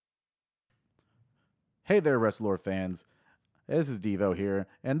Hey there, WrestleLore fans. This is Devo here,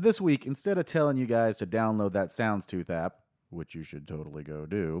 and this week, instead of telling you guys to download that Soundstooth app, which you should totally go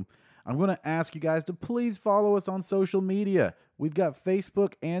do, I'm going to ask you guys to please follow us on social media. We've got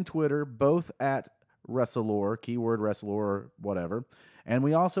Facebook and Twitter, both at WrestleLore, keyword WrestleLore, whatever. And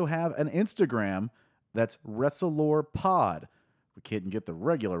we also have an Instagram that's WrestleLore Pod. We can't get the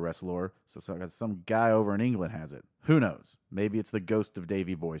regular WrestleLore, so some guy over in England has it. Who knows? Maybe it's the ghost of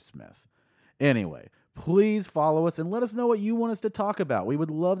Davey Boy Smith. Anyway, please follow us and let us know what you want us to talk about. We would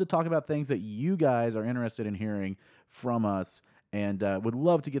love to talk about things that you guys are interested in hearing from us, and would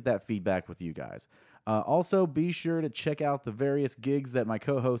love to get that feedback with you guys. Also, be sure to check out the various gigs that my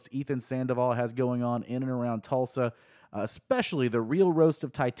co-host Ethan Sandoval has going on in and around Tulsa, especially the Real Roast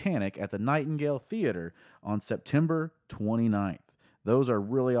of Titanic at the Nightingale Theater on September 29th. Those are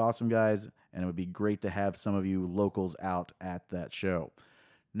really awesome, guys, and it would be great to have some of you locals out at that show.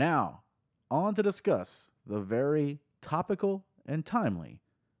 Now, on to discuss the very topical and timely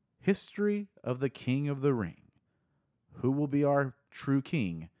history of the King of the Ring. Who will be our true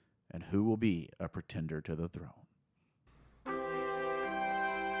king, and who will be a pretender to the throne?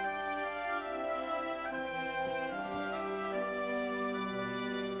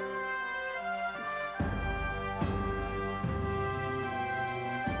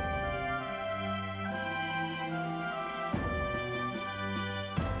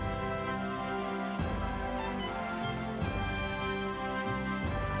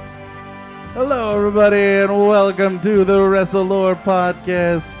 Hello, everybody, and welcome to the WrestleLore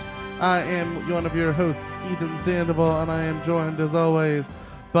Podcast. I am one of your hosts, Ethan Sandoval, and I am joined, as always,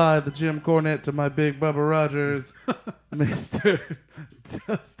 by the Jim Cornette to my big Bubba Rogers, Mr.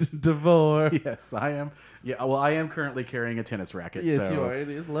 Dustin DeVore. Yes, I am. Yeah, well, I am currently carrying a tennis racket. Yes, so you are. It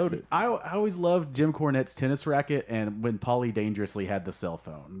is loaded. I always loved Jim Cornette's tennis racket, and when Paulie Dangerously had the cell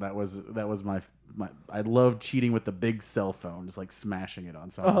phone, that was my. I loved cheating with the big cell phone, just like smashing it on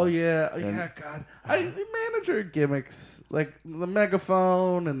something. Oh, yeah. God. The manager gimmicks, like the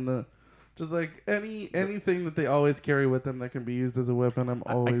megaphone and the... Just like anything that they always carry with them that can be used as a weapon, I'm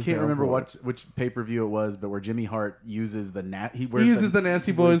always. I can't remember which pay-per-view it was, but where Jimmy Hart uses the he uses the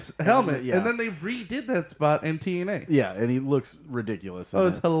Nasty Boys helmet, yeah. And then they redid that spot in TNA. Yeah, and he looks ridiculous. Oh,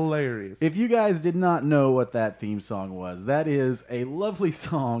 it's hilarious. If you guys did not know what that theme song was, that is a lovely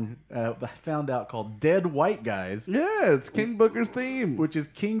song I found out called "Dead White Guys." Yeah, it's King Booker's theme, which is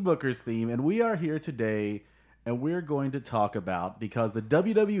King Booker's theme, and we are here today. And we're going to talk about, because the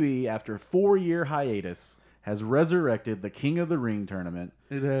WWE, after a 4-year hiatus, has resurrected the King of the Ring tournament.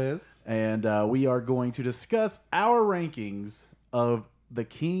 It has. And we are going to discuss our rankings of the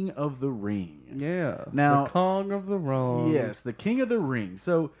King of the Ring. Yeah. Now, the Kong of the Ring. Yes, the King of the Ring.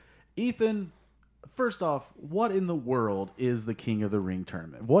 So, Ethan, first off, what in the world is the King of the Ring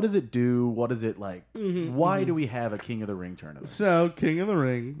tournament? What does it do? What is it like? Why do we have a King of the Ring tournament? So, King of the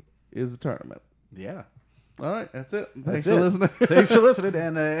Ring is a tournament. Yeah. All right, that's it. Thanks for listening. Thanks for listening,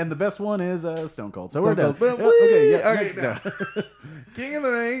 and the best one is Stone Cold. So we're done. King of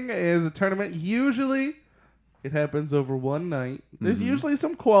the Ring is a tournament. Usually, it happens over one night. There's usually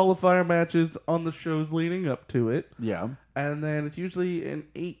some qualifier matches on the shows leading up to it. Yeah, and then it's usually an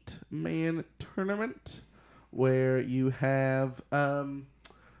 8-man tournament where you have, the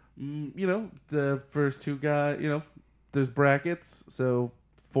first two guys. There's brackets, so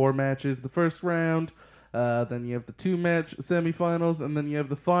 4 matches the first round. Then you have the 2-match semifinals, and then you have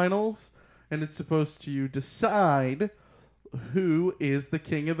the finals, and it's supposed to decide who is the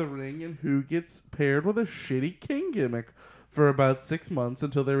King of the Ring and who gets paired with a shitty king gimmick for about 6 months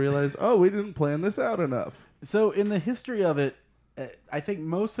until they realize, oh, we didn't plan this out enough. So in the history of it, I think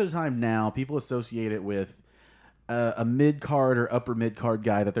most of the time now people associate it with a mid-card or upper mid-card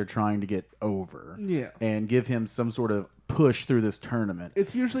guy that they're trying to get over. Yeah. And give him some sort of push through this tournament.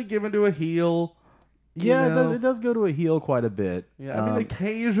 It's usually given to a heel. Yeah, it does go to a heel quite a bit. Yeah, I mean,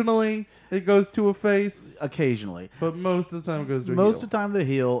 occasionally it goes to a face. Occasionally. But most of the time it goes to a heel. Most of the time the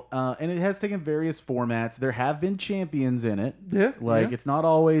heel. And it has taken various formats. There have been champions in it. Yeah. It's not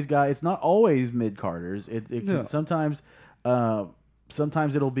always it's not always mid-carders. It can sometimes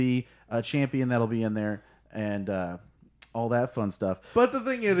it'll be a champion that'll be in there and all that fun stuff. But the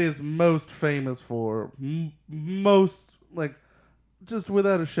thing it is most famous for, just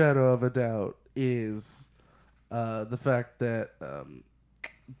without a shadow of a doubt, is the fact that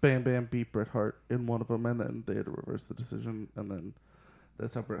Bam Bam beat Bret Hart in one of them, and then they had to reverse the decision, and then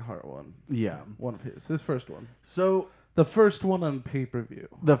that's how Bret Hart won. Yeah. One of his first one. So the first one on pay-per-view.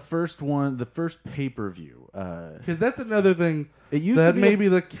 The first pay-per-view. Because that's another thing it used that to be maybe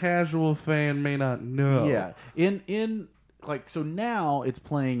the casual fan may not know. Yeah. In like, so now it's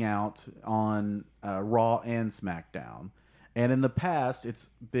playing out on Raw and SmackDown. And in the past, it's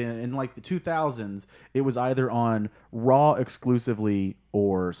been in like the 2000s, it was either on Raw exclusively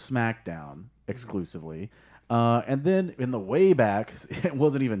or SmackDown exclusively. And then in the way back, it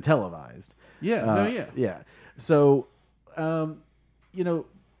wasn't even televised. Yeah. So, you know,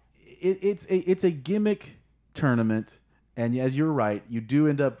 it's a gimmick tournament. And as you're right, you do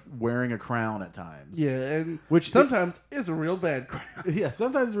end up wearing a crown at times. Yeah, and which sometimes is a real bad crown. Yeah,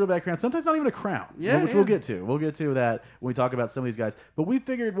 sometimes it's a real bad crown. Sometimes not even a crown. Yeah, which we'll get to. We'll get to that when we talk about some of these guys. But we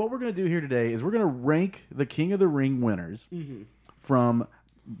figured what we're going to do here today is we're going to rank the King of the Ring winners from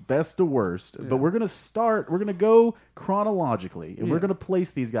best to worst. Yeah. But we're going to go chronologically, and we're going to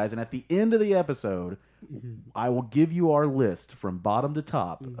place these guys. And at the end of the episode, I will give you our list from bottom to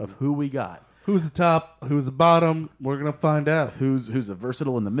top of who we got. Who's the top? Who's the bottom? We're gonna find out. Who's a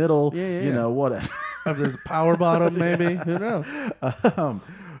versatile in the middle? Yeah. You know, whatever. If there's a power bottom, maybe. Who knows?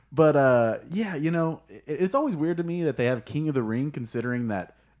 But you know, it's always weird to me that they have King of the Ring, considering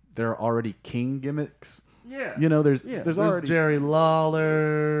that there are already King gimmicks. Yeah. You know, there's already Jerry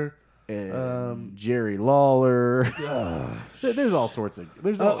Lawler. Jerry Lawler. There's all sorts of.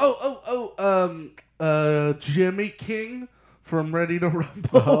 Jimmy King from Ready to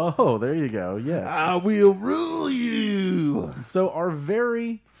Rumble. Oh, there you go. Yes. I will rule you. So our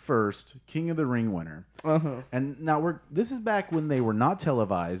very first King of the Ring winner. And now this is back when they were not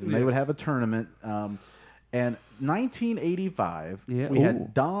televised, and they would have a tournament. And 1985, we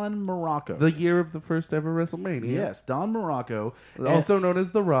had Don Morocco. The year of the first ever WrestleMania. Yes, Don Morocco. Also known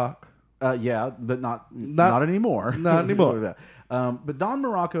as The Rock. Yeah, but not anymore. Not anymore. But Don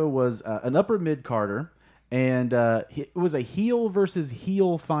Morocco was an upper mid-carder. And it was a heel versus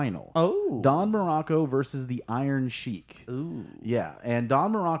heel final. Oh. Don Morocco versus the Iron Sheik. Ooh. Yeah. And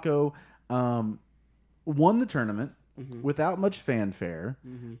Don Morocco won the tournament without much fanfare.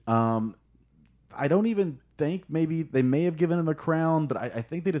 I don't even think maybe they may have given him a crown, but I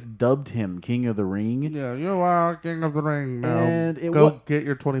think they just dubbed him King of the Ring. Yeah, you are King of the Ring now. And get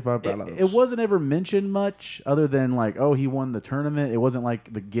your $25. It wasn't ever mentioned much other than like, oh, he won the tournament. It wasn't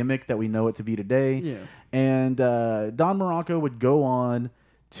like the gimmick that we know it to be today. Yeah. And Don Morocco would go on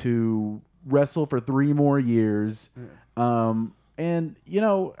to wrestle for 3 more years. And, you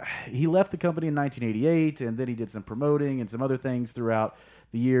know, he left the company in 1988, and then he did some promoting and some other things throughout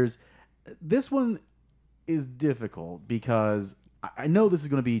the years. This one is difficult because I know this is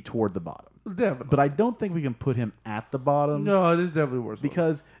going to be toward the bottom. Definitely. But I don't think we can put him at the bottom. No, there's definitely worse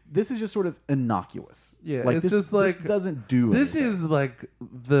because this is just sort of innocuous. Yeah, like it's this, just like... This doesn't do This anything. is like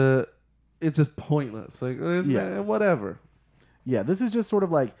it's just pointless. Like, whatever. Yeah, this is just sort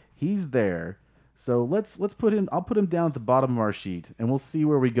of like, he's there. So let's put him... I'll put him down at the bottom of our sheet, and we'll see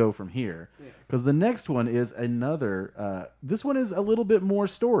where we go from here. Because the next one is another... this one is a little bit more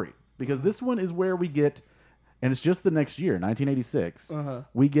story. Because this one is where we get... And it's just the next year, 1986.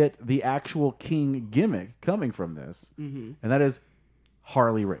 We get the actual King gimmick coming from this. And that is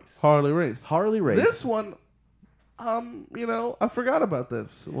Harley Race. Harley Race. This one, you know, I forgot about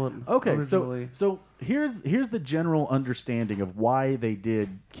this one. Okay, originally. so here's the general understanding of why they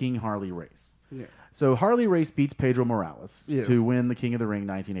did King Harley Race. Yeah. So Harley Race beats Pedro Morales to win the King of the Ring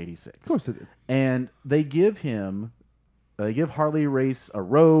 1986. Of course they did. And they give Harley Race a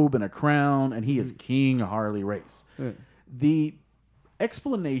robe and a crown, and he is King Harley Race. The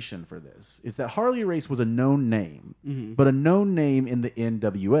explanation for this is that Harley Race was a known name, but a known name in the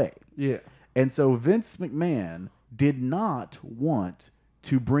NWA. Yeah. And so Vince McMahon did not want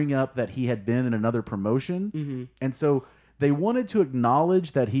to bring up that he had been in another promotion. And so they wanted to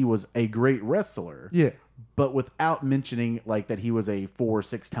acknowledge that he was a great wrestler. Yeah. But without mentioning like that he was a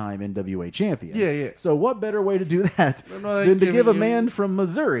 4-6-time NWA champion. Yeah. So what better way to do that than to give a man from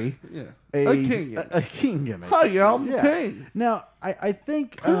Missouri a king gimmick? Hi, I'm King. Now, I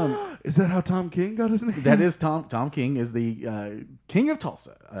think... is that how Tom King got his name? That is Tom King is the King of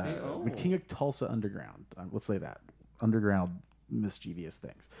Tulsa. The King of Tulsa Underground. Let's say that. Underground mischievous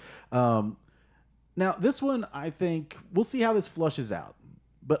things. Now, this one, I think... We'll see how this flushes out.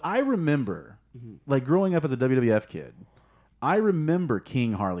 But I remember... Like growing up as a WWF kid, I remember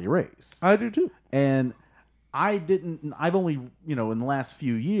King Harley Race. I do too. And I've only, in the last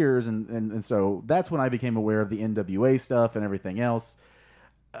few years, and so that's when I became aware of the NWA stuff and everything else.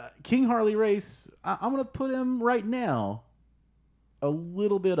 King Harley Race, I'm going to put him right now a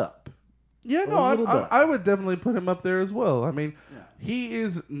little bit up. Yeah, no, I would definitely put him up there as well. I mean, he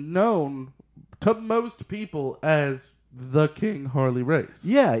is known to most people as the King Harley Race.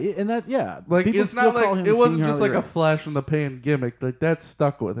 Yeah, and that Like people it's still not call like him it wasn't King just Harley like a Race. flash in the pan gimmick. Like that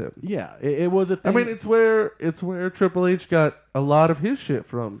stuck with him. Yeah, it was a I thing. mean, it's where Triple H got a lot of his shit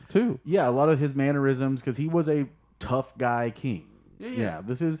from too. Yeah, a lot of his mannerisms because he was a tough guy king. Yeah.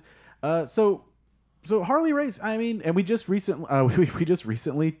 This is so Harley Race. I mean, and we just recently we just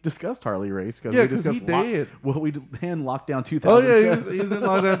recently discussed Harley Race because Yeah, we 'cause discussed he did. we did in Lockdown 2007. Oh yeah, he's in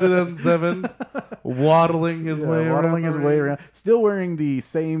Lockdown 2007, waddling his way around. waddling his way around, still wearing the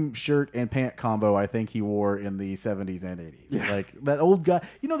same shirt and pant combo I think he wore in the 70s and 80s. Yeah. Like that old guy.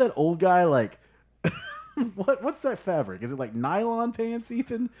 You know that old guy like. What's that fabric? Is it like nylon pants,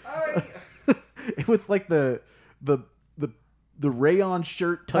 Ethan? With like the rayon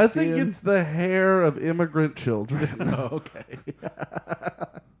shirt tucked I think in. it's the hair of immigrant children. Oh, okay.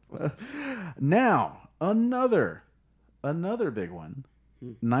 Now another big one.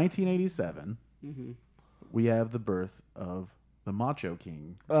 1987. We have the birth of the Macho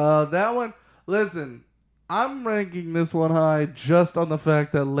King. That one. Listen, I'm ranking this one high just on the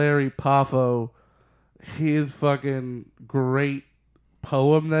fact that Larry Poffo, his fucking great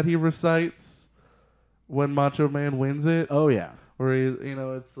poem that he recites when Macho Man wins it, Oh yeah, where he,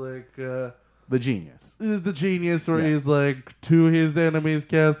 it's like the genius. the genius, where Yeah. he's like, to his enemy's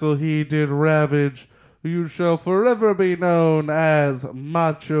castle he did ravage. You shall forever be known as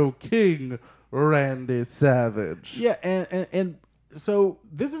Macho King Randy Savage. Yeah, and so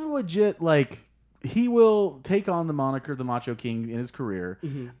this is legit. Like he will take on the moniker the Macho King in his career.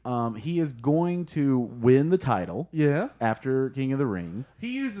 He is going to win the title. Yeah. After King of the Ring.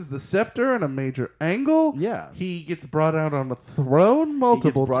 He uses the scepter in a major angle. Yeah. He gets brought out on the throne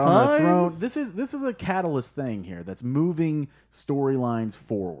multiple He gets brought times. on the throne. This is a catalyst thing here that's moving storylines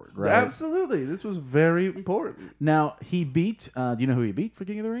forward, right? Absolutely. This was very important. Now, he beat, do you know who he beat for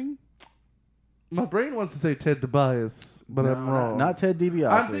King of the Ring? My brain wants to say Ted DiBiase, but I'm wrong. Not Ted DiBiase.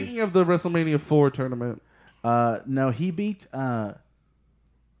 I'm thinking of the WrestleMania 4 tournament. No, he beat, Oh,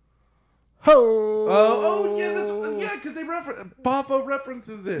 yeah, because Poffo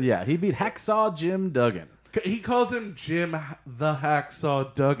references it. Yeah, he beat Hacksaw Jim Duggan. He calls him Jim the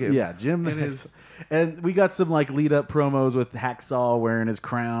Hacksaw Duggan. Yeah, Jim. And his and we got some like lead up promos with Hacksaw wearing his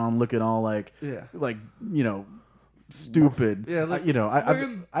crown, looking all like, stupid. Yeah, like,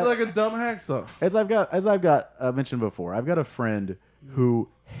 I like a dumb hacksaw. as I've got mentioned before, I've got a friend who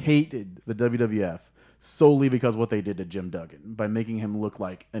hated the WWF solely because what they did to Jim Duggan by making him look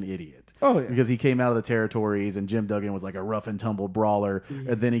like an idiot. Oh, yeah. Because he came out of the territories and Jim Duggan was like a rough and tumble brawler,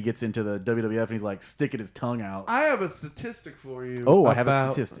 and then he gets into the WWF and he's like sticking his tongue out. I have a statistic for you. I have a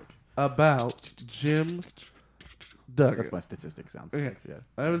statistic about Jim Duggan. That's my statistic sound. Okay.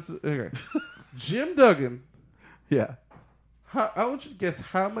 Yeah. Okay. Jim Duggan. Yeah. I want you to guess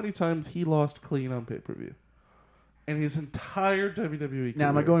how many times he lost clean on pay-per-view in his entire WWE career. Now,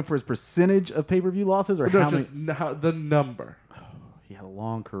 am I going for his percentage of pay-per-view losses or No, how many? just the number. He had a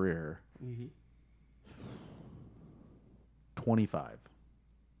long career. 25.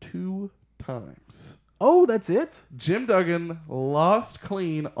 2 times. Oh, that's it? Jim Duggan lost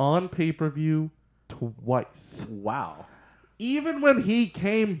clean on pay-per-view twice. Wow. Even when he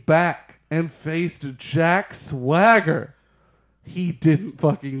came back and faced Jack Swagger, he didn't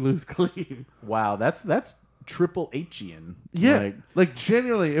fucking lose clean. Wow, that's Triple H-ian. Yeah, like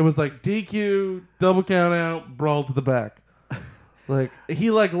genuinely, it was like DQ, double count out, brawl to the back. Like he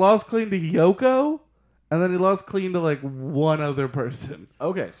lost clean to Yoko, and then he lost clean to like one other person.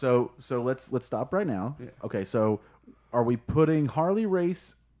 Okay, so let's stop right now. Yeah. Okay, so are we putting Harley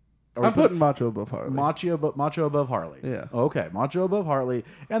Race? I'm putting Macho above Harley. Macho above Harley. Yeah. Okay, Macho above Harley,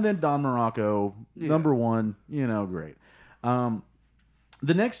 and then Don Morocco, number one. Great.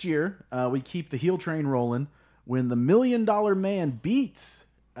 The next year, we keep the heel train rolling when the $1 Million Man beats,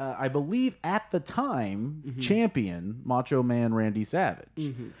 I believe at the time, champion Macho Man Randy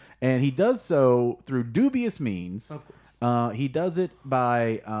Savage. And he does so through dubious means. Of course. He does it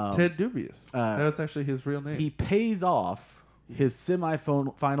by... Ted Dubious. That's actually his real name. He pays off his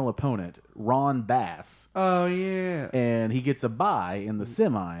semi-final opponent, Ron Bass. Oh, yeah. And he gets a bye in the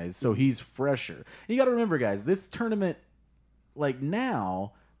semis, so he's fresher. You got to remember, guys, this tournament, like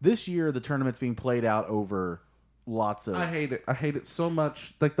now, this year, the tournament's being played out over lots of... I hate it. I hate it so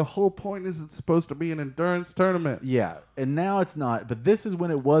much. Like, the whole point is it's supposed to be an endurance tournament. Yeah, and now it's not. But this is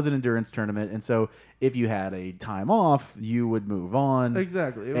when it was an endurance tournament, and so if you had a time off, you would move on.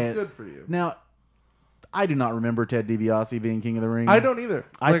 Exactly. It was good for you. Now, I do not remember Ted DiBiase being King of the Ring. I don't either.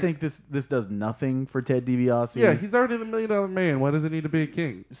 I think this does nothing for Ted DiBiase. Yeah, he's already the $1 Million Man. Why does he need to be a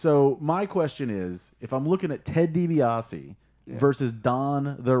king? So my question is, if I'm looking at Ted DiBiase versus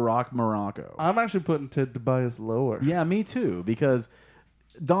Don the Rock Morocco. I'm actually putting Ted DiBiase lower. Yeah, me too, because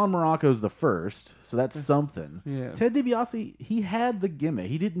Don Morocco's the first, so that's something. Yeah. Ted DiBiase, he had the gimmick.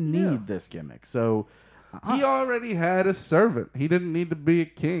 He didn't need this gimmick. So He already had a servant. He didn't need to be a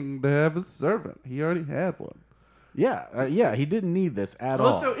king to have a servant. He already had one. yeah, he didn't need this at all.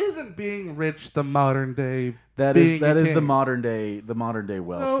 Also, isn't being rich the modern day That being a is king? the modern day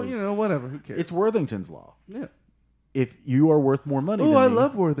wealth. So, is- whatever. Who cares? it's Worthington's law. Yeah. If you are worth more money Oh, than I me,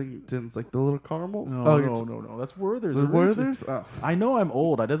 love Worthingtons, like the little caramels. no. That's Werther's. The Werther's? Oh. I know I'm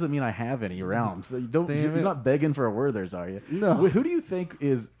old. That doesn't mean I have any around. You're it. not begging for a Werther's, are you? No. Who do you think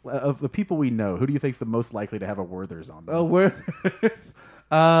is, of the people we know, who do you think is the most likely to have a Werther's on them? Oh, Werther's.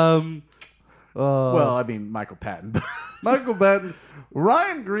 Well, I mean, Michael Patton. Michael Patton.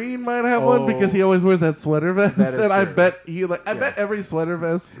 Ryan Green might have one because he always wears that sweater vest, That is and I true. bet I bet every sweater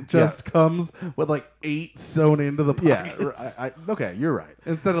vest just comes with like 8 sewn into the pockets. Yeah, okay, you're right.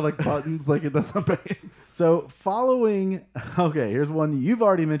 Instead of like buttons like it does on pants. So okay, here's one you've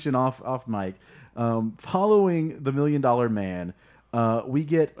already mentioned off mic. Following the $1 Million Man, we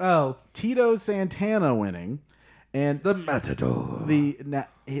get Tito Santana winning, and The Matador.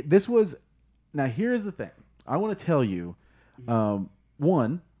 Now here's the thing. I want to tell you,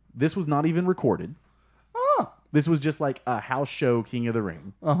 one, this was not even recorded. This was just like a house show King of the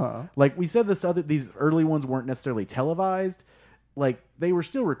Ring. Like we said, these early ones weren't necessarily televised. Like they were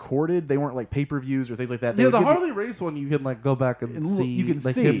still recorded. They weren't like pay-per-views or things like that. Yeah, the Harley Race one you can like go back and see. You can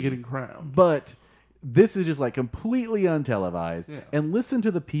like see him getting crowned. But this is just like completely untelevised. Yeah. And listen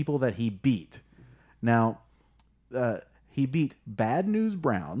to the people that he beat. Now, he beat Bad News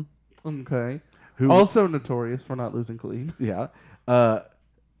Brown. Okay. Who Also notorious for not losing clean. Yeah.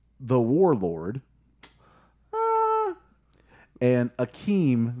 The Warlord. And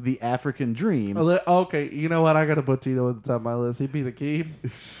Akeem, the African Dream. Okay, you know what? I got to put Tito at the top of my list. He beat Akeem.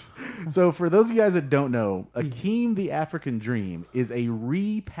 So for those of you guys that don't know, Akeem, the African Dream is a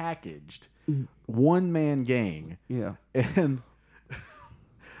repackaged one-man gang. Yeah. And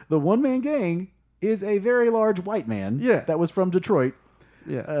the one-man gang is a very large white man that was from Detroit.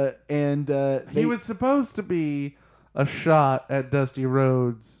 Yeah. He he was supposed to be a shot at Dusty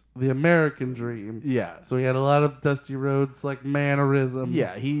Rhodes, the American Dream. Yeah. So he had a lot of Dusty Rhodes like mannerisms.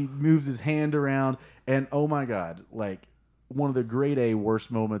 Yeah, he moves his hand around, and oh my God, like one of the grade A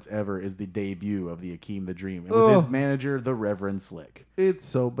worst moments ever is the debut of the Akeem the Dream with his manager, the Reverend Slick. It's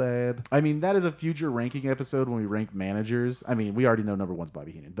so bad. I mean, that is a future ranking episode when we rank managers. I mean, we already know number one's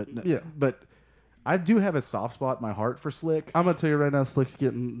Bobby Heenan, but I do have a soft spot in my heart for Slick. I'm gonna tell you right now, Slick's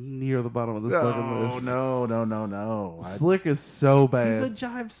getting near the bottom of this fucking list. No. Slick is so bad. He's a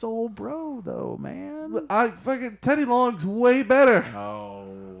jive soul bro, though, man. Fucking Teddy Long's way better.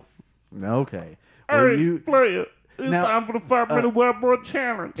 Oh, okay. Player. It's Now, time for the 5-minute whiteboard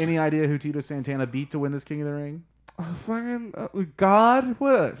challenge. Any idea who Tito Santana beat to win this King of the Ring? God?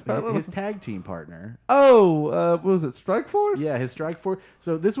 What? His tag team partner. What was it? Strike Force? Yeah, his Strike Force.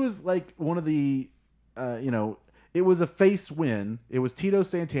 So this was like one of the, it was a face win. It was Tito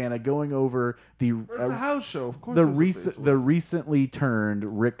Santana going over the It's a house show, of course. the recently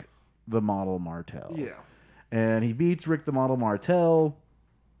turned Rick the Model Martel. Yeah. And he beats Rick the Model Martel.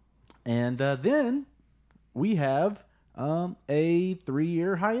 And then we have a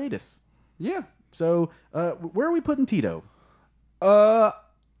 3-year hiatus. Yeah. So where are we putting Tito? Not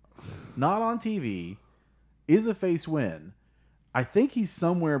on TV. Is a face win. I think he's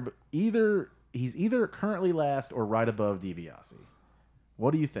somewhere, he's either currently last or right above DiBiase.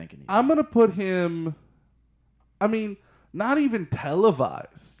 What are you thinking? I'm going to put him, not even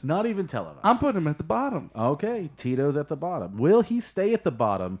televised. Not even televised. I'm putting him at the bottom. Okay, Tito's at the bottom. Will he stay at the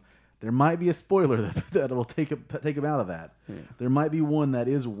bottom? There might be a spoiler that will take him out of that. Yeah. There might be one that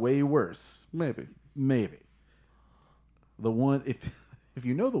is way worse. Maybe. The one, if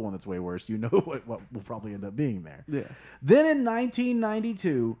you know the one that's way worse, you know what will probably end up being there. Yeah. Then in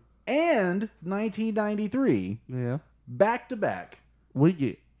 1992 and 1993, back to back, we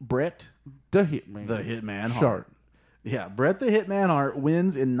get Bret the Hitman. The Hitman Hart. Yeah, Bret the Hitman Hart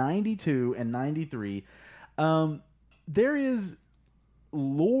wins in 92 and 93. There is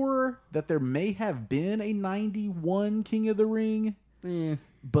lore that there may have been a 91 King of the Ring,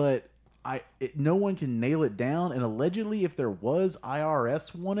 but no one can nail it down. And allegedly, if there was,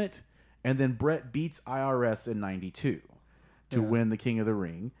 IRS won it, and then Bret beats IRS in 92 to win the King of the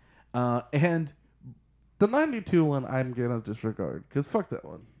Ring. And the 92 one I'm gonna disregard because fuck that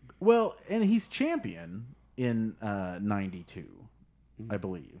one. Well, and he's champion in 92, I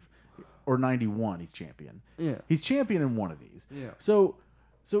believe. Or 91, he's champion. Yeah. He's champion in one of these. Yeah. So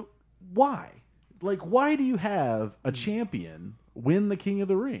why? Like, why do you have a champion win the King of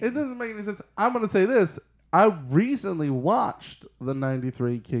the Ring? It doesn't make any sense. I'm going to say this. I recently watched the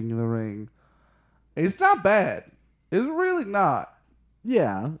 93 King of the Ring. It's not bad. It's really not.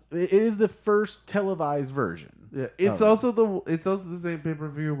 Yeah, it is the first televised version. Yeah, it's also the same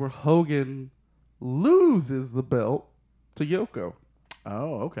pay-per-view where Hogan loses the belt to Yoko.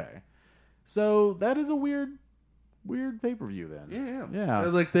 Oh, okay. So that is a weird pay-per-view then. Yeah.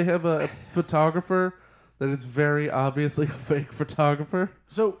 Like they have a photographer that is very obviously a fake photographer.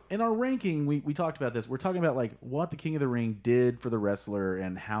 So in our ranking, we talked about this. We're talking about like what the King of the Ring did for the wrestler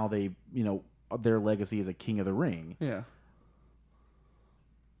and how they, their legacy as a King of the Ring. Yeah.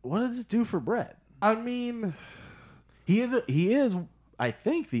 What does this do for Bret? I mean, he is I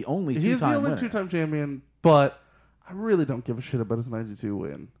think the only two-time he's the only winner. two-time champion, but I really don't give a shit about his 92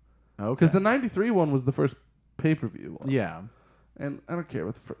 win. Okay. Because the 93 one was the first pay-per-view one. Yeah. And I don't care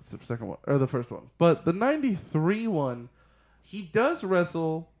about the second one or the first one. But the 93 one, he does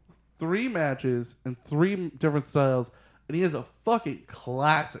wrestle 3 matches in 3 different styles, and he has a fucking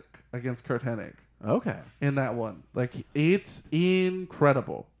classic against Kurt Hennig Okay. in that one. Like, it's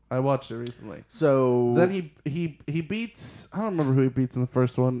incredible. I watched it recently. So Then he beats, I don't remember who he beats in the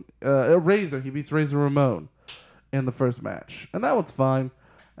first one. Razor. He beats Razor Ramon in the first match. And that one's fine.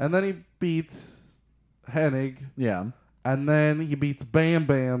 And then he beats Hennig. yeah. And then he beats Bam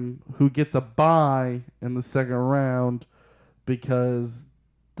Bam, who gets a bye in the second round because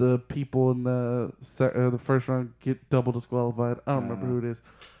the people in the first round get double disqualified. I don't remember who it is.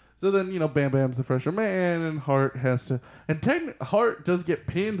 So then, Bam Bam's the fresher man, and Hart has to... And technically, Hart does get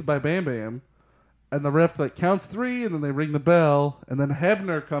pinned by Bam Bam, and the ref counts 3, and then they ring the bell, and then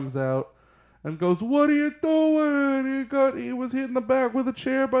Hebner comes out and goes, "What are you doing? He was hit in the back with a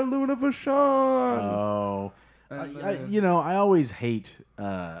chair by Luna Vachon." Oh. I always hate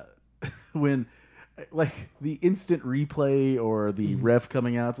when the instant replay or the ref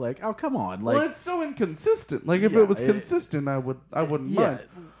coming out. It's like, oh, come on! Well, it's so inconsistent. Like if it was consistent, I wouldn't mind.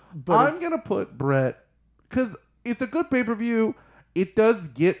 But I'm gonna put Bret because it's a good pay-per-view. It does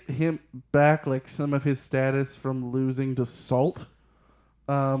get him back some of his status from losing to Salt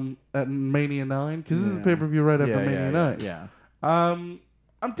at Mania 9 because this is a pay-per-view right after Mania 9. Yeah.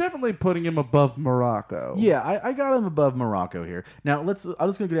 I'm definitely putting him above Morocco. Yeah, I got him above Morocco here. Now I'm just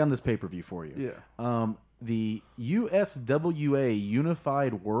gonna go down this pay-per-view for you. Yeah. The USWA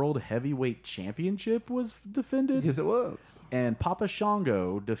Unified World Heavyweight Championship was defended. Yes, it was. And Papa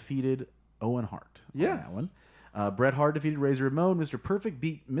Shango defeated Owen Hart. Yes. On that one. Bret Hart defeated Razor Ramon. Mr. Perfect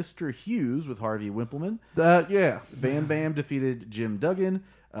beat Mr. Hughes with Harvey Wimpleman. Yeah. Bam Bam defeated Jim Duggan.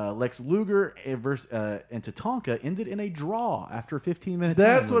 Lex Luger and Tatanka ended in a draw after 15 minutes.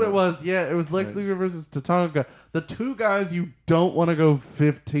 That's what it was. Yeah, it was Lex Luger versus Tatanka. The two guys you don't want to go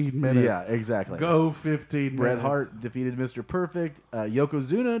 15 minutes. Yeah, exactly. Go 15 minutes. Bret Hart defeated Mr. Perfect.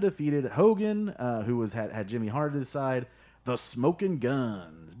 Yokozuna defeated Hogan, who had Jimmy Hart at his side. The Smoking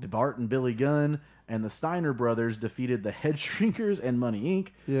Guns, Bart and Billy Gunn, and the Steiner brothers defeated the Head Shrinkers and Money Inc.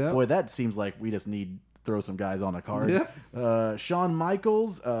 Yeah. Boy, that seems like we just need throw some guys on a card. Yeah. Shawn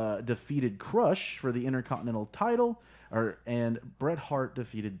Michaels defeated Crush for the Intercontinental title, and Bret Hart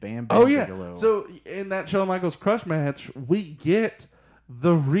defeated Bam Bam Bigelow. So in that Shawn Michaels Crush match, we get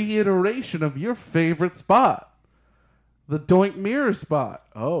the reiteration of your favorite spot, the Doink Mirror spot.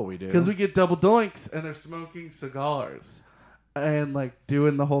 Oh, we do, because we get double doinks and they're smoking cigars and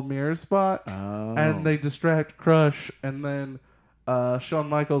doing the whole mirror spot, and they distract Crush, and then Shawn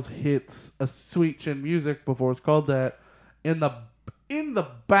Michaels hits a sweet chin music before it's called that in the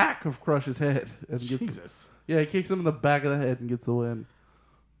back of Crush's head. And Jesus. He kicks him in the back of the head and gets the win.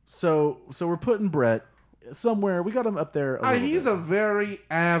 So we're putting Bret somewhere. We got him up there. He's a very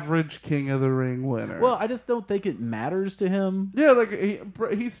average King of the Ring winner. Well, I just don't think it matters to him. Yeah,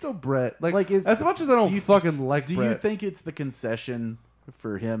 he's still Bret. As much as I don't fucking like Bret. Do you think it's the concession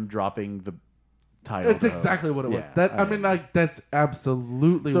for him dropping the title? That's exactly what it was. That's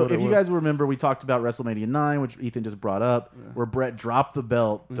absolutely what it was. So if you guys remember, we talked about WrestleMania 9, which Ethan just brought up, where Bret dropped the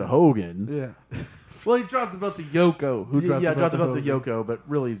belt to Hogan. Yeah. Well, he dropped the belt to Yoko. Who dropped the belt to Hogan. Yoko, but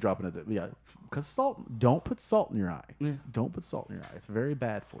really he's dropping it to... Yeah. Because salt... Don't put salt in your eye. Yeah. Don't put salt in your eye. It's very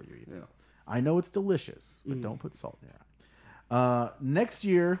bad for you, Ethan. Yeah. I know it's delicious, but don't put salt in your eye. Next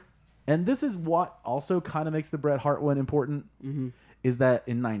year, and this is what also kind of makes the Bret Hart one important, is that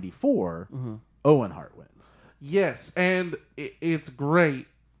in 94... Owen Hart wins. Yes, and it's great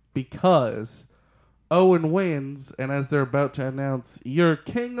because Owen wins, and as they're about to announce, "You're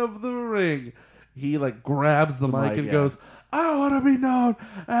King of the Ring," he grabs the mic and goes, "I want to be known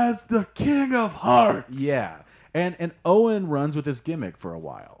as the King of Hearts." Yeah, And Owen runs with this gimmick for a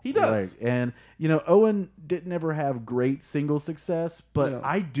while. He does. And, Owen didn't ever have great single success, but No.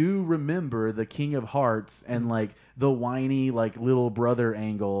 I do remember the King of Hearts and, the whiny, little brother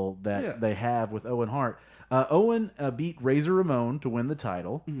angle that they have with Owen Hart. Owen beat Razor Ramon to win the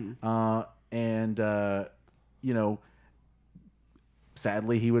title.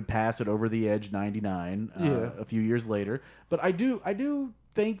 Sadly, he would pass it over the edge 99 a few years later. But I do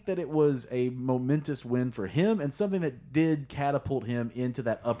think that it was a momentous win for him and something that did catapult him into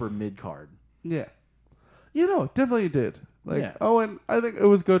that upper mid card. Yeah. It definitely did. Yeah. Owen, I think it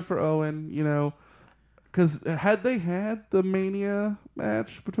was good for Owen, because had they had the Mania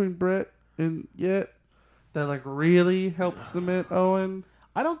match between Brett and Yet, that really helped cement Owen.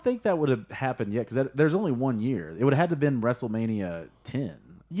 I don't think that would have happened yet because there's only 1 year. It would have had to have been WrestleMania 10.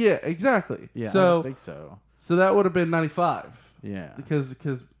 Yeah, exactly. Yeah, so, I don't think so. So that would have been 95. Yeah. Because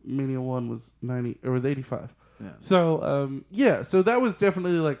Mania 1 was 90 or was 85. Yeah. So so that was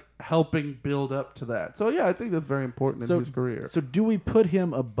definitely helping build up to that. So yeah, I think that's very important in his career. So do we put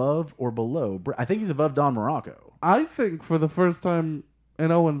him above or below? I think he's above Don Morocco. I think for the first time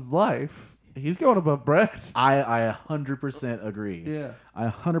in Owen's life, he's going above Brett. I 100% agree. Yeah. I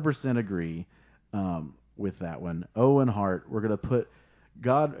 100% agree with that one. Owen Hart, we're going to put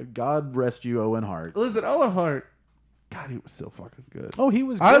God rest you, Owen Hart. Listen, Owen Hart, God, he was so fucking good. Oh, he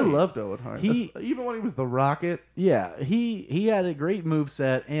was great. I loved Owen Hart. He even when he was the Rocket. Yeah, he had a great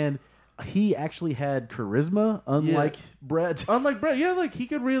moveset, and he actually had charisma, unlike Brett. Unlike Brett, yeah, he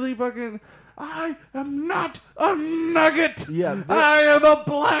could really fucking... I am not a nugget. Yeah, I am a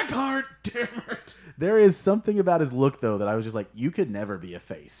black heart, damn it. There is something about his look, though, that I was just like, you could never be a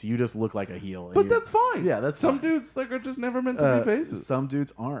face. You just look like a heel. But that's fine. Yeah, that's some fine. dudes are just never meant to be faces. Some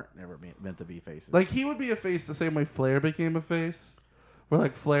dudes aren't never meant to be faces. He would be a face the same way Flair became a face. Where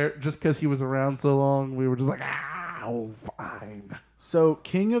Flair, just because he was around so long, we were just fine. So,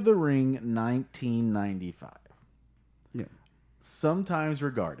 King of the Ring 1995. Yeah. Sometimes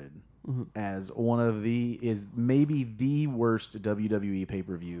regarded as maybe the worst WWE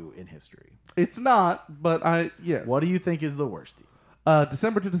pay-per-view in history. It's not, but yes. What do you think is the worst?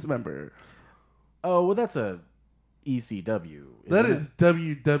 December to Dismember. Oh, well, that's a ECW. That isn't is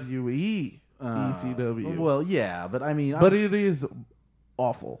WWE ECW. Well, yeah, but I mean... But it is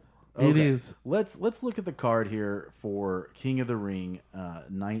awful. Okay. It is. Let's look at the card here for King of the Ring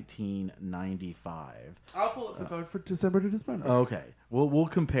 1995. I'll pull up the card for December to Dismember. Okay, we'll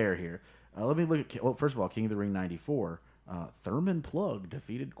compare here. Let me look at. Well, first of all, King of the Ring '94. Thurman Plug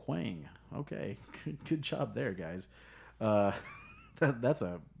defeated Quang. Okay, good job there, guys. That's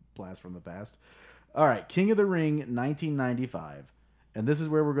a blast from the past. All right, King of the Ring 1995, and this is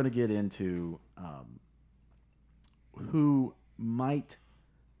where we're going to get into who might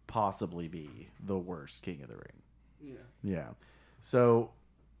possibly be the worst King of the Ring. Yeah. So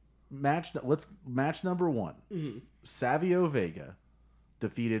match number one. Mm-hmm. Savio Vega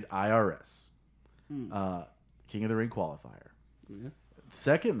defeated IRS. King of the Ring qualifier. Yeah.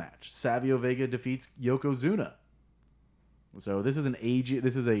 Second match, Savio Vega defeats Yokozuna. So this is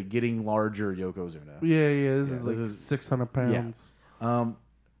a getting larger Yokozuna. Yeah. This is 600 pounds. Yeah.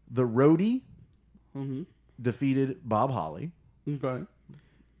 The Roadie defeated Bob Holly. Okay.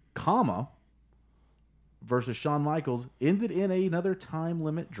 Kama versus Shawn Michaels ended in another time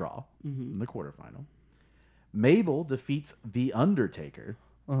limit draw in the quarterfinal. Mabel defeats The Undertaker.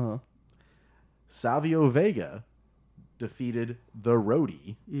 Savio Vega defeated The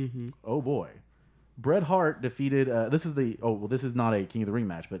Roadie. Oh boy. Bret Hart defeated this is not a King of the Ring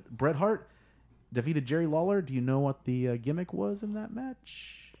match, but Bret Hart defeated Jerry Lawler. Do you know what the gimmick was in that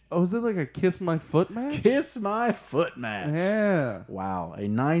match? Oh, is it like a Kiss My Foot match? Kiss My Foot match. Yeah. Wow. A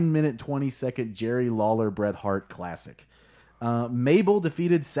 9-minute, 20-second Jerry Lawler Bret Hart classic. Mabel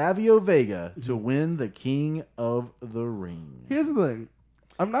defeated Savio Vega to win the King of the Ring. Here's the thing.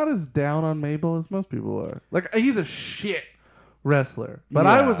 I'm not as down on Mabel as most people are. He's a shit wrestler. But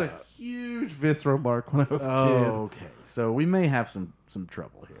I was a huge Viscera mark when I was a kid. Okay. So we may have some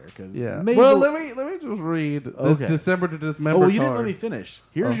trouble here. Yeah. Mabel... Well, let me just read this December to Dismember you didn't card. let me finish.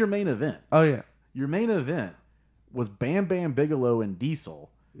 Here's your main event. Oh, yeah. Your main event was Bam Bam Bigelow and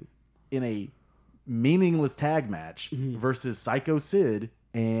Diesel in a meaningless tag match versus Psycho Sid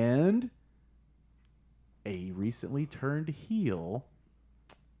and a recently turned heel,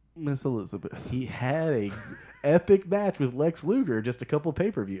 Miss Elizabeth. He had a epic match with Lex Luger just a couple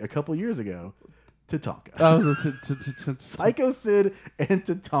years ago. Tatanka. Psycho Sid and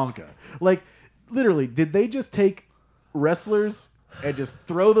Tatanka. Literally, did they just take wrestlers and just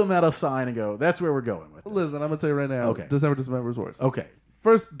throw them at a sign and go, that's where we're going with this? Listen, I'm going to tell you right now. Okay. December to Dismember is worse. Okay.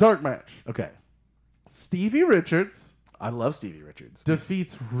 First, dark match. Okay. Stevie Richards I love Stevie Richards.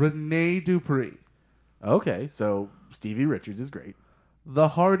 defeats Rene Dupree. Okay, so Stevie Richards is great. The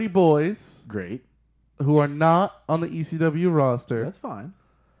Hardy Boys, Great. who are not on the ECW roster, That's fine.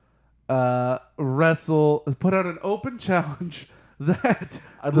 put out an open challenge that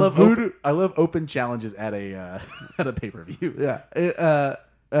I the love Voodoo. I love open challenges at a at a pay-per-view. Yeah,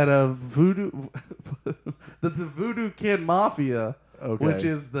 at a Voodoo, the Voodoo Kid Mafia, Okay. which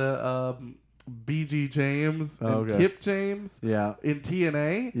is the BG James and Okay. Kip James Yeah. in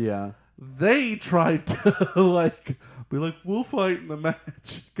TNA. Yeah. They tried to be like, we'll fight in the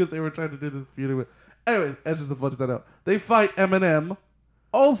match because they were trying to do this feud with. Anyways, that's just a fun side out. They fight Eminem,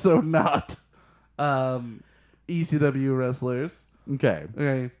 also not ECW wrestlers. Okay.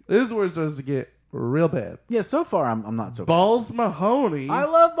 Okay, this is where it starts to get real bad. Yeah, so far I'm not so Balls Mahoney I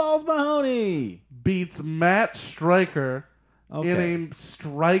love Balls Mahoney. beats Matt Stryker Okay. in a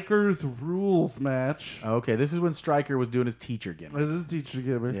Strikers Rules match. Okay, this is when Stryker was doing his teacher gimmick. This is teacher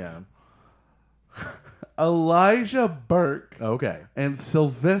gimmick. Yeah. Elijah Burke Okay. and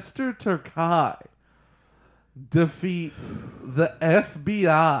Sylvester Terkay defeat the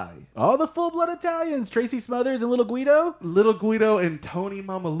FBI. Oh, the full-blood Italians, Tracy Smothers and Little Guido? Little Guido and Tony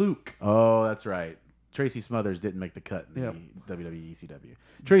Mamaluke. Oh, that's right. Tracy Smothers didn't make the cut in Yep. the WWE ECW.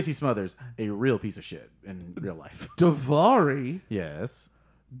 Tracy Smothers, a real piece of shit in real life. Davari Yes.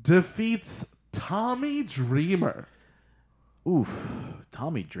 defeats Tommy Dreamer. Oof.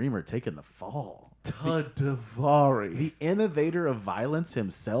 Tommy Dreamer taking the fall. Davari. The innovator of violence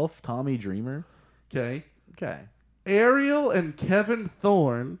himself, Tommy Dreamer. Okay. Okay. Ariel and Kevin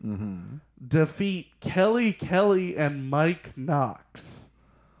Thorne Mm-hmm. defeat Kelly Kelly and Mike Knox.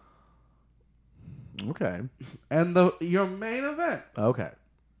 Okay. And your main event Okay.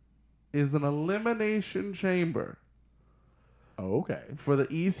 is an elimination chamber Okay. for the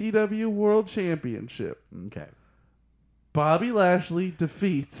ECW World Championship. Okay. Bobby Lashley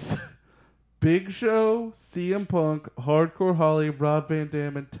defeats Big Show, CM Punk, Hardcore Holly, Rob Van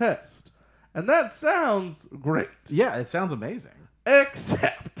Dam, and Test. And that sounds great. Yeah, it sounds amazing.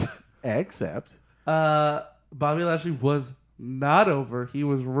 Except Except. Bobby Lashley was not over. He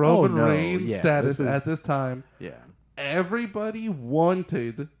was Roman no. Reigns Yeah, status this is- at this time. Yeah. Everybody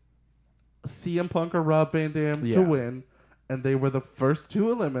wanted CM Punk or Rob Van Dam Yeah. to win, and they were the first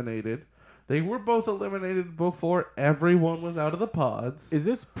two eliminated. They were both eliminated before everyone was out of the pods. Is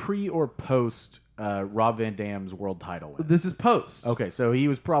this pre or post Rob Van Dam's world title win? This is post. Okay, so he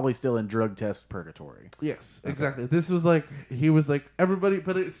was probably still in drug test purgatory. Yes, exactly. This was he was everybody,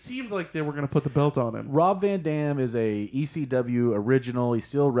 but it seemed like they were going to put the belt on him. Rob Van Dam is a ECW original. He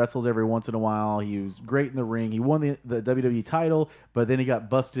still wrestles every once in a while. He was great in the ring. He won the WWE title, but then he got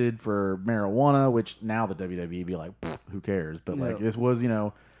busted for marijuana, which now the WWE be like, who cares? But Yeah. this was,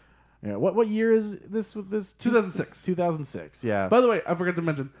 what year is this? 2006. 2006, yeah. By the way, I forgot to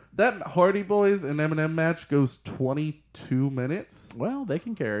mention that Hardy Boys and Eminem match goes 22 minutes, Well, they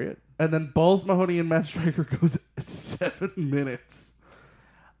can carry it. and then Balls Mahoney and Matt Striker goes 7 minutes.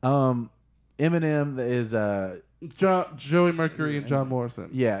 Eminem is Joey Mercury and John Morrison.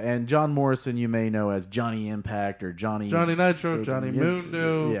 yeah, and John Morrison you may know as Johnny Impact or Johnny Nitro, Johnny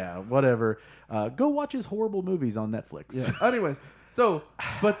Mundo. Yeah, whatever. Go watch his horrible movies on Netflix. Yeah. Anyways,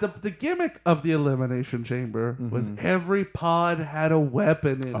 but the gimmick of the Elimination Chamber was every pod had a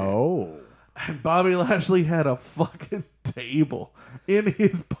weapon in it. Oh. And Bobby Lashley had a fucking table in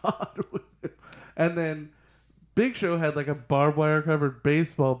his pod with him. And then Big Show had a barbed wire covered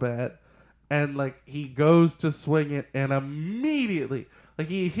baseball bat. And he goes to swing it and immediately,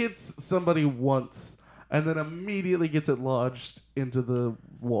 he hits somebody once and then immediately gets it lodged into the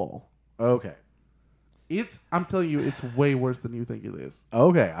wall. Okay. I'm telling you, it's way worse than you think it is.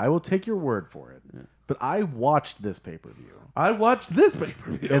 Okay, I will take your word for it. But I watched this pay-per-view. I watched this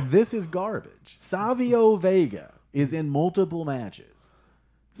pay-per-view. And this is garbage. Savio Vega is in multiple matches.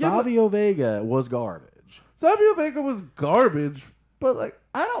 Yeah, but- Savio Vega was garbage. Savio Vega was garbage, but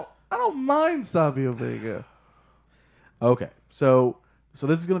I don't mind Savio Vega. Okay, so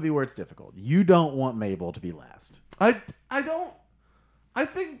this is going to be where it's difficult. You don't want Mabel to be last. I don't. I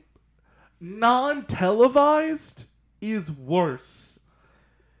think non-televised is worse.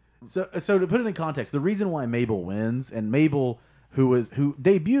 So to put it in context, the reason why Mabel wins, and Mabel who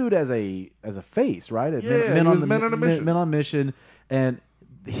debuted as a face, right? At Yeah, he was Men on a Mission. Men on Mission, and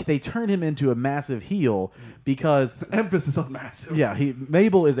they turned him into a massive heel because Emphasis on massive. yeah,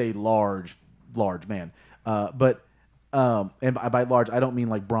 Mabel is a large man, but and by large I don't mean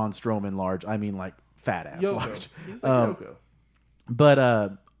like Braun Strowman large, I mean like fat ass Yoko. large. He's like Yoko.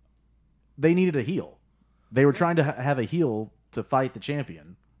 But they needed a heel. They were trying to have a heel to fight the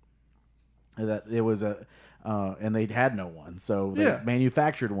champion. That it was and they had no one, so they Yeah.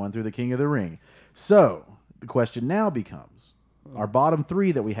 manufactured one through the King of the Ring. So the question now becomes: our bottom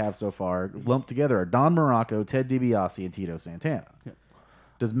three that we have so far lumped together are Don Morocco, Ted DiBiase, and Tito Santana. Yeah.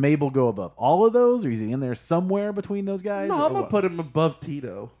 Does Mabel go above all of those, or is he in there somewhere between those guys? No, or I'm gonna what? put him above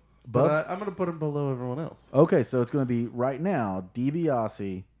Tito, Above? but I'm gonna put him below everyone else. Okay, so it's going to be right now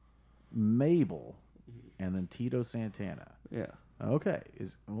DiBiase, Mabel, and then Tito Santana. Yeah. Okay,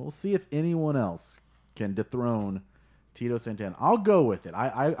 we'll see if anyone else can dethrone Tito Santana. I'll go with it.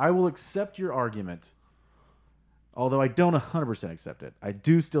 I will accept your argument, although I don't 100% accept it. I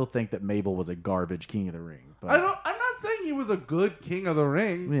do still think that Mabel was a garbage King of the Ring. But I'm not saying he was a good King of the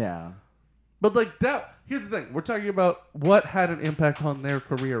Ring, yeah, but like that. Here's the thing: we're talking about what had an impact on their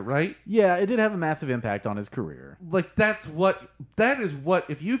career, right? yeah, it did have a massive impact on his career. Like that is what.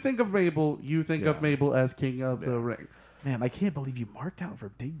 If you think of Mabel, you think of Mabel as King of the Ring. Man, I can't believe you marked out for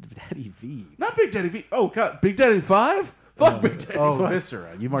Big Daddy V. Not Big Daddy V. Oh God, Big Daddy 5? Fuck Big Daddy 5.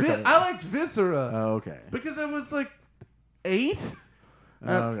 Viscera. You marked out. I liked Viscera. Oh, okay. Because it was like 8.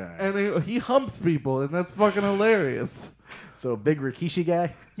 Okay. And he humps people, and that's fucking hilarious. So big Rikishi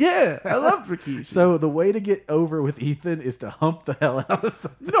guy. Yeah, I loved Rikishi. So the way to get over with Ethan is to hump the hell out of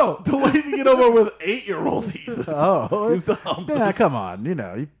something. No, the way to get over with 8-year-old Ethan. Oh, is to hump yeah, come on.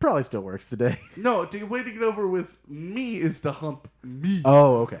 He probably still works today. No, the way to get over with me is to hump me.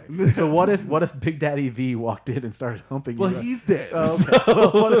 Oh, okay. So what if Big Daddy V walked in and started humping Well, you? he's dead. Oh, So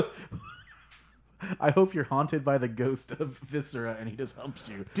okay. What if? I hope you're haunted by the ghost of Viscera and he just humps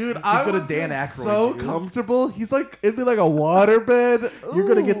you. dude, He's I gonna would Dan feel Aykroyd so you. comfortable. He's like, it'd be like a waterbed. You're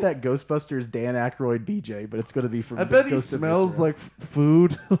gonna Ooh. get that Ghostbusters Dan Aykroyd BJ, but it's gonna be from. I the bet he Ghost of smells Viscera. like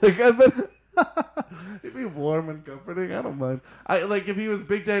food. Like I bet it'd be warm and comforting. I don't mind. I like if he was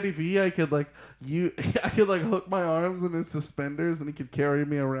Big Daddy V. I could like hook my arms in his suspenders and he could carry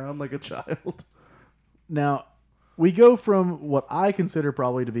me around like a child. Now, we go from what I consider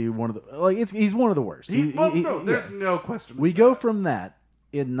probably to be one of the he's one of the worst. There's no question. We go from that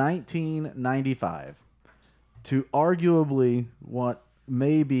in 1995 to arguably what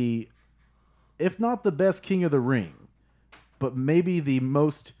may be, if not the best King of the Ring, but maybe the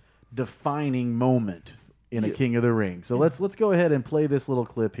most defining moment in a King of the Ring. So let's go ahead and play this little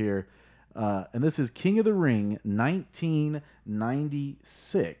clip here. And this is King of the Ring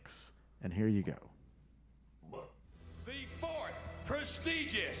 1996. And here you go. The fourth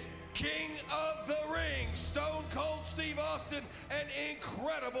prestigious King of the Ring, Stone Cold Steve Austin, an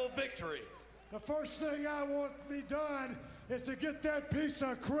incredible victory. The first thing I want to be done is to get that piece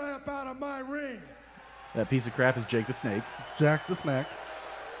of crap out of my ring. That piece of crap is Jake the Snake. Jack the Snack.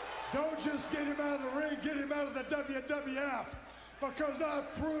 Don't just get him out of the ring, get him out of the WWF. Because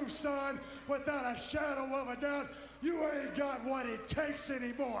I've proved, son, without a shadow of a doubt, you ain't got what it takes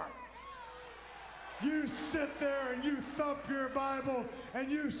anymore. You sit there and you thump your Bible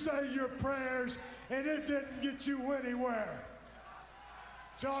and you say your prayers, and it didn't get you anywhere.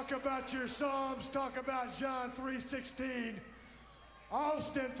 Talk about your Psalms, talk about John 3:16.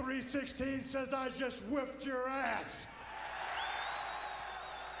 Austin 3:16 says I just whipped your ass.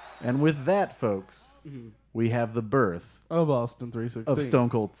 And with that, folks, we have the birth Of Austin 316. of Stone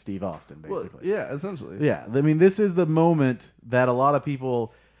Cold Steve Austin, Well, basically. yeah, essentially. Yeah, I mean, this is the moment that a lot of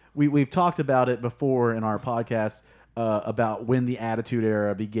people we've talked about it before in our podcast about when the Attitude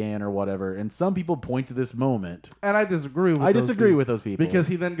Era began or whatever, and some people point to this moment. And I disagree with I those disagree people. with those people Because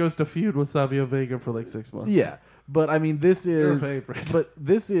he then goes to feud with Savio Vega for like 6 months. Yeah, but I mean, this Your is favorite. But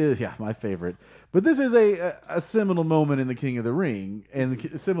this is my favorite. But this is a seminal moment in the King of the Ring and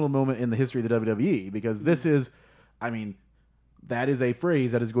a seminal moment in the history of the WWE because this is, I mean, that is a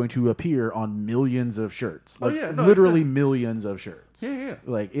phrase that is going to appear on millions of shirts. Like, literally millions of shirts. Yeah.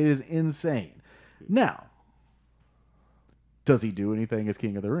 Like, it is insane. Now, does he do anything as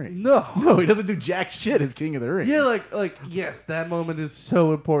King of the Ring? No. No, he doesn't do jack shit as King of the Ring. Yeah, like yes, that moment is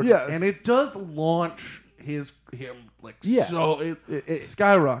so important. Yes. And it does launch him like Yeah. so it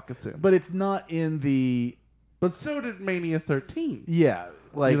skyrockets him. But it's not in the... But so did Mania 13. Yeah.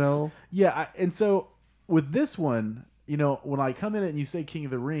 Like, You know? Yeah, and so with this one, when I come in and you say King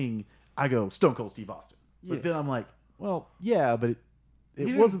of the Ring, I go Stone Cold Steve Austin. Yeah. But then I'm like, well, yeah, but it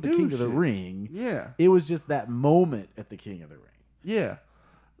didn't wasn't the do King of the shit. Ring. Yeah. It was just that moment at the King of the Ring. Yeah.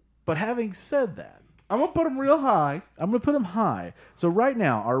 But having said that, I'm gonna put him real high. I'm going to put him high. So right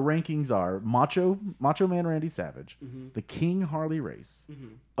now, our rankings are Macho Man Randy Savage, the King Harley Race,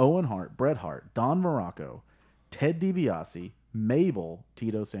 Owen Hart, Bret Hart, Don Morocco, Ted DiBiase, Mabel,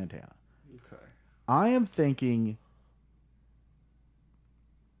 Tito Santana. Okay. I am thinking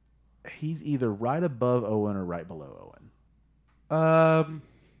he's either right above Owen or right below Owen.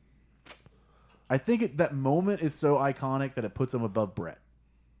 I think that moment is so iconic that it puts him above Brett.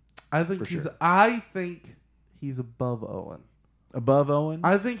 I think he's above Owen. Above Owen?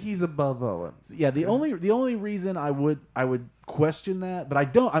 I think he's above Owen. Yeah, the only reason I would question that, but I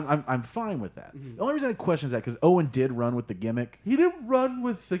don't. I'm fine with that. Mm-hmm. The only reason I question is that because Owen did run with the gimmick. He did run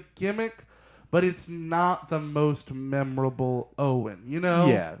with the gimmick, but it's not the most memorable Owen. You know?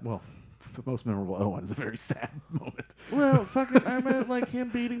 Yeah. Well, the most memorable Owen is a very sad moment. Well, fucking, I meant like him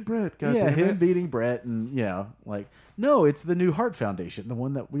beating Brett. God Yeah, damn him it. beating Brett, and no, it's the new Heart Foundation, the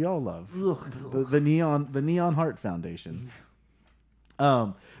one that we all love, the neon Heart Foundation.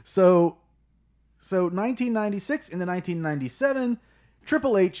 So 1996 into 1997,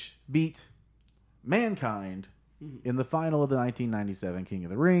 Triple H beat Mankind in the final of the 1997 King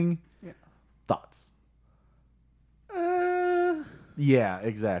of the Ring. Yeah. Thoughts? Yeah,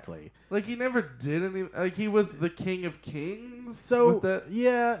 exactly. Like he never did any. Like he was the King of Kings. So with that,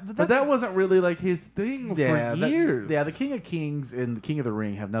 yeah, but that wasn't really like his thing for years. The King of Kings and the King of the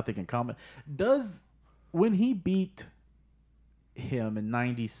Ring have nothing in common. When he beat him in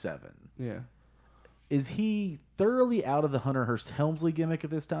 97, yeah, is he thoroughly out of the Hunter Hearst Helmsley gimmick at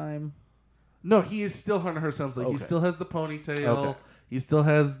this time? No, he is still Hunter Hearst Helmsley. Okay. He still has the ponytail. Okay. He still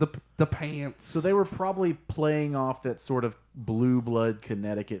has the pants. So they were probably playing off that sort of blue blood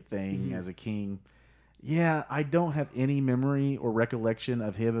Connecticut thing as a king. Yeah, I don't have any memory or recollection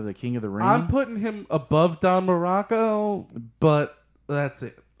of him as the King of the Ring. I'm putting him above Don Morocco, but that's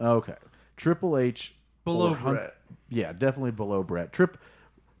it. Okay. Triple H Below or Hun- Brett. Yeah, definitely below Brett.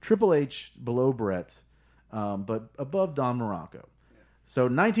 Triple H below Brett, but above Don Morocco. So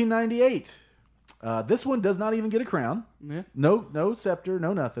 1998. This one does not even get a crown. Yeah. No scepter,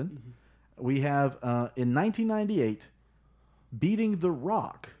 no nothing. We have in 1998 beating The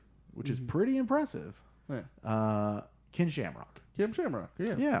Rock, which is pretty impressive. Yeah. Ken Shamrock. Kim Shamrock.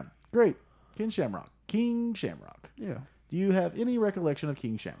 Yeah. Yeah, great. King Shamrock. Yeah. Do you have any recollection of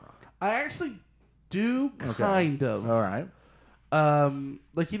King Shamrock? I actually do kind of. All right.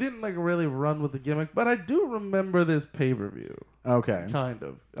 Like he didn't like really run with the gimmick, but I do remember this pay-per-view. Okay. Kind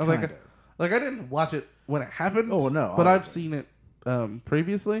of. Kind of. Like I didn't watch it when it happened. Oh no. But I've obviously. seen it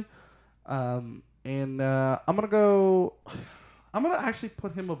previously. And I'm gonna actually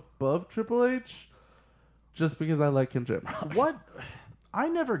put him above Triple H just because I like Ken Shamrock. What? I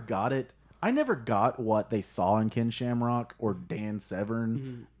never got it. I never got what they saw in Ken Shamrock or Dan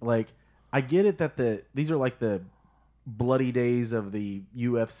Severn. Like, I get it that these are like the bloody days of the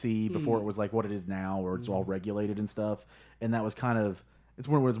UFC before it was like what it is now, where it's all regulated and stuff. And that was kind of, it's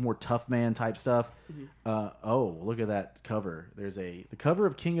when it was more tough man type stuff. Oh, look at that cover. There's the cover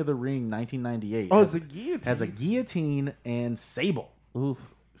of King of the Ring 1998. Oh, it's a guillotine. Has a guillotine and Sable. Oof.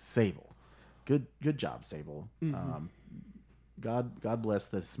 Sable. Good job, Sable. God bless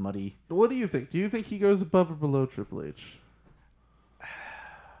the smutty. What do you think? Do you think he goes above or below Triple H?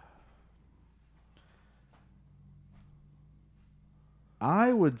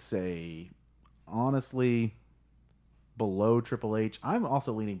 I would say, honestly, below Triple H. I'm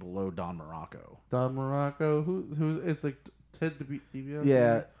also leaning below Don Morocco. Don Morocco, who's it's like Ted DiBiase.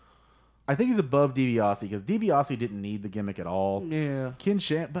 Yeah, I think he's above DiBiase because DiBiase didn't need the gimmick at all. Yeah. Ken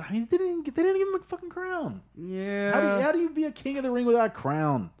Shamrock, but I mean, they didn't give him a fucking crown. Yeah. How do you be a King of the Ring without a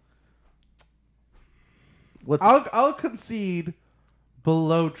crown? I'll concede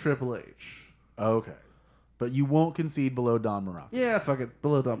below Triple H. Okay, but you won't concede below Don Morocco. Yeah, fuck it,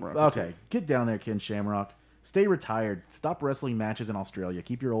 below Don Morocco. Okay, get down there, Ken Shamrock. Stay retired. Stop wrestling matches in Australia.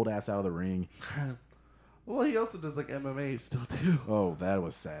 Keep your old ass out of the ring. Well, he also does like MMA still too. Oh, that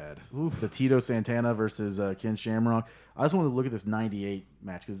was sad. The Tito Santana versus Ken Shamrock. I just wanted to look at this '98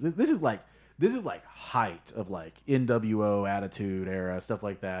 match because this is like height of like NWO Attitude Era stuff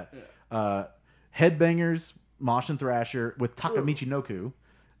like that. Headbangers, Mosh and Thrasher with Takamichi Noku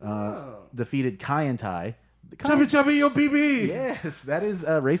defeated Kai and Tai. Chubby Chubby Yo BB. Yes, that is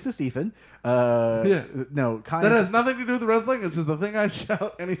racist Ethan. Yeah. No, Kai That has nothing to do with the wrestling. It's just the thing I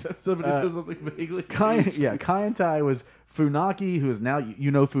shout anytime somebody says something vaguely. Kai and Tai was Funaki, who is now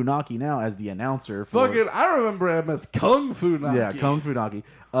you know Funaki now as the announcer. Fucking, I remember him as Kung Funaki. Yeah, Kung Funaki.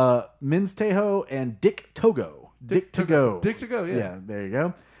 Mins Tejo and Dick Togo. Dick to go. Dick to go, yeah. Yeah, there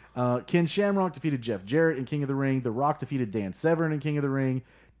you go. Ken Shamrock defeated Jeff Jarrett in King of the Ring. The Rock defeated Dan Severn in King of the Ring.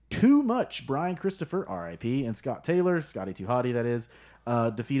 Too Much, Brian Christopher, R.I.P., and Scott Taylor, Scotty Too Hotty, that is,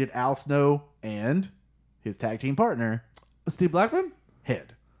 defeated Al Snow and his tag team partner, Steve Blackman?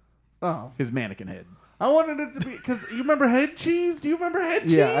 Head. Oh. His mannequin head. I wanted it to be, because you remember Head Cheese? Do you remember Head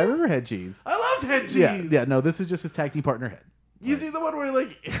Cheese? Yeah, I remember Head Cheese. I loved Head Cheese. Yeah, no, this is just his tag team partner, Head. You see the one where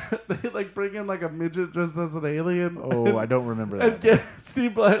like they like bring in like a midget dressed as an alien? Oh, I don't remember And that. get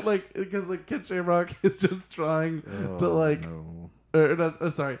Steve Black like because like Ken Shamrock is just trying to like no. or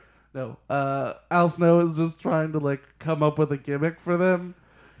not, sorry. No. Al Snow is just trying to like come up with a gimmick for them,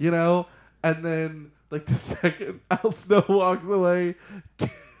 you know? And then like the second Al Snow walks away,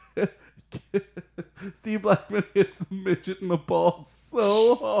 Steve Blackman hits the midget in the balls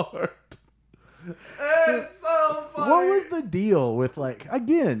so hard. It's so funny. What was the deal with like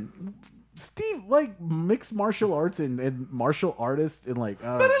again? Steve like mixed martial arts and martial artist and like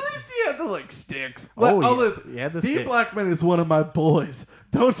But at least he had the like sticks. Oh, Oh, yeah. listen, He had the Steve sticks. Blackman is one of my boys.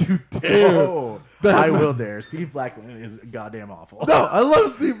 Don't you dare. Oh, I will dare. Steve Blackman is goddamn awful. No, I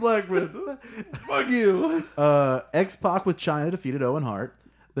love Steve Blackman. Fuck you. X-Pac with China defeated Owen Hart.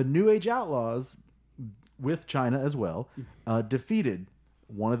 The New Age Outlaws with China as well defeated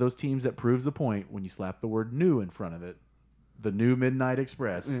one of those teams that proves the point when you slap the word new in front of it. The New Midnight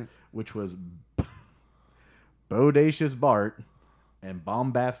Express, which was Bodacious Bart and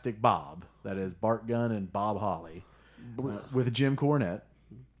Bombastic Bob. That is Bart Gunn and Bob Holly with Jim Cornette.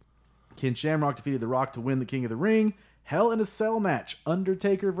 Ken Shamrock defeated The Rock to win the King of the Ring. Hell in a Cell match.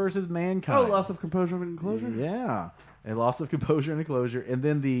 Undertaker versus Mankind. Oh, loss of composure and enclosure? Yeah. A loss of composure and enclosure. And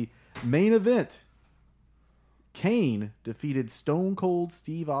then the main event. Kane defeated Stone Cold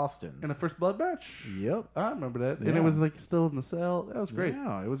Steve Austin. In a first blood match? Yep. I remember that. And Yeah. it was like still in the cell. That was great.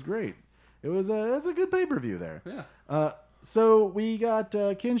 Yeah, it was great. It was that's a good pay-per-view there. Yeah. So we got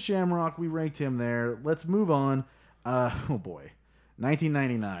Ken Shamrock. We ranked him there. Let's move on. Oh boy.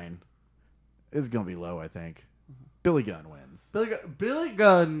 1999 is going to be low, I think. Billy Gunn wins. Billy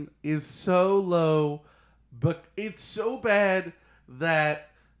Gunn is so low, but it's so bad that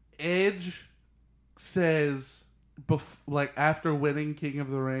Edge says, like after winning King of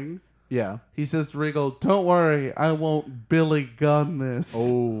the Ring, Yeah. he says to Regal, "Don't worry, I won't Billy Gunn this."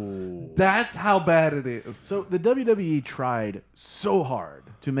 Oh. That's how bad it is. So the WWE tried so hard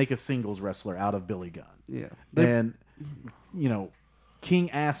to make a singles wrestler out of Billy Gunn. Yeah. And, you know, King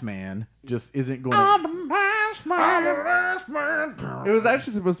Ass Man just isn't going to... It was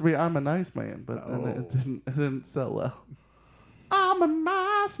actually supposed to be "I'm a nice man," but then it didn't sell well. I'm a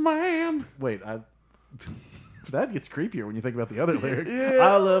nice man. Wait, that gets creepier when you think about the other lyrics.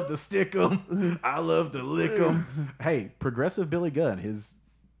 I love to stick 'em. I love to lick 'em. Hey, progressive Billy Gunn.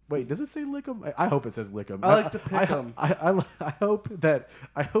 Wait, does it say lick 'em? I hope it says lick 'em. I like to pick 'em. I hope that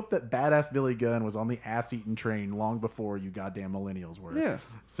badass Billy Gunn was on the ass eating train long before you goddamn millennials were. Yeah.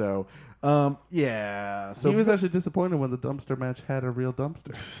 So, yeah. So He was actually disappointed when the dumpster match had a real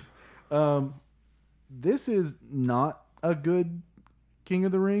dumpster. this is not a good King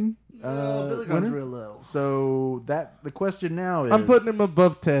of the Ring. Billy Gunn's winner. real low. So the question now is I'm putting him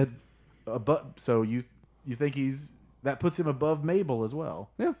above Ted. So you think that puts him above Mabel as well?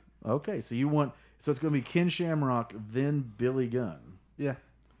 Yeah. Okay, so it's going to be Ken Shamrock then Billy Gunn. Yeah.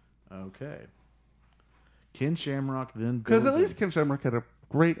 Okay. Ken Shamrock then Billy Because at Gunn. least Ken Shamrock had a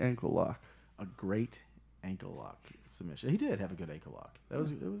great ankle lock. A great ankle lock submission. He did have a good ankle lock. It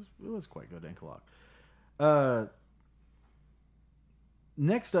was quite good ankle lock.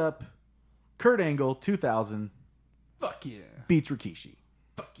 Next up, Kurt Angle 2000 Fuck yeah. beats Rikishi.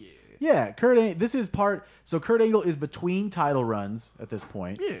 Fuck yeah. Yeah, this is part. So Kurt Angle is between title runs at this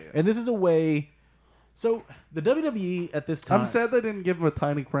point. Yeah. And this is a way. So the WWE at this time. I'm sad they didn't give him a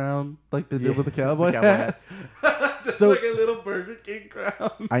tiny crown like they did with the cowboy, the cowboy hat. Just So- like a little Burger King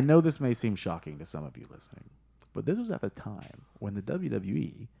crown. I know this may seem shocking to some of you listening, but this was at the time when the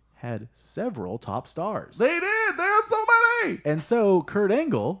WWE had several top stars. They did. They had so many. And so Kurt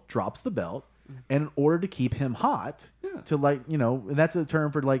Angle drops the belt, and in order to keep him hot, to and that's a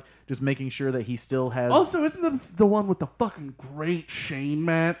term for like just making sure that he still has. Also, isn't this the one with the fucking great Shane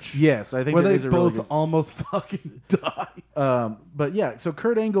match? Yes, I think Where that they is a really both good. almost fucking die. But yeah, so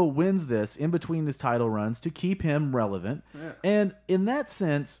Kurt Angle wins this in between his title runs to keep him relevant. Yeah. And in that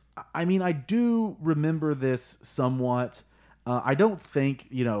sense, I mean, I do remember this somewhat. I don't think,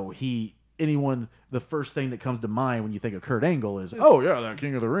 anyone, the first thing that comes to mind when you think of Kurt Angle is, oh yeah, that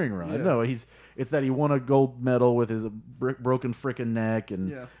King of the Ring run. Yeah. No, it's that he won a gold medal with his broken freaking neck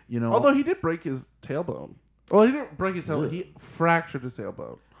and, Although he did break his tailbone. Well, he didn't break his tailbone. He fractured his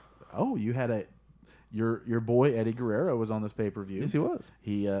tailbone. oh, you had your boy Eddie Guerrero was on this pay-per-view. Yes, he was.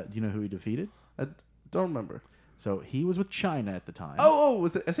 He, do you know who he defeated? I don't remember. So he was with China at the time. Oh,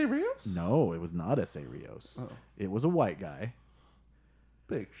 was it S.A. Rios? No, it was not S.A. Rios. Oh. It was a white guy.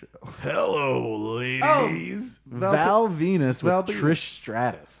 Big Show. Hello, ladies. Oh, Val Venus with Val Venus. Trish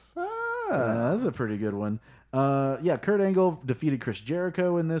Stratus. That's a pretty good one. Yeah, Kurt Angle defeated Chris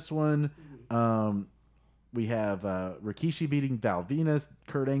Jericho in this one. We have Rikishi beating Val Venus.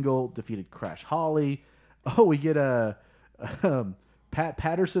 Kurt Angle defeated Crash Holly. Oh, we get Pat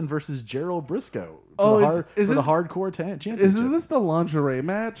Patterson versus Gerald Briscoe for the hardcore championship. Is this the lingerie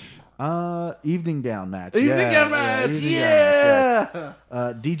match? Evening Gown match. Evening Gown match. Yeah.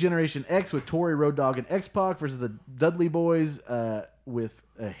 D-Generation X with Tori, Road Dogg, and X-Pac versus the Dudley Boys with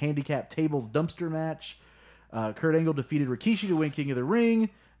a handicap tables dumpster match. Kurt Angle defeated Rikishi to win King of the Ring.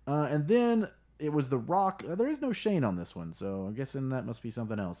 And then it was The Rock. There is no Shane on this one, so I'm guessing that must be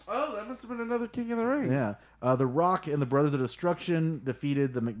something else. Oh, that must have been another King of the Ring. Yeah. The Rock and the Brothers of Destruction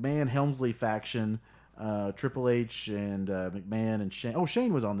defeated the McMahon-Helmsley faction. Triple H and McMahon and Shane. Oh,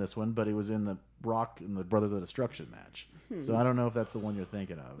 Shane was on this one, but he was in the Rock and the Brothers of Destruction match. So I don't know if that's the one you're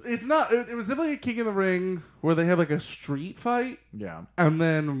thinking of. It's not. It was definitely a King of the Ring where they have like a street fight. Yeah. And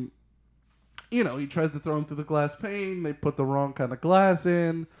then, he tries to throw him through the glass pane. They put the wrong kind of glass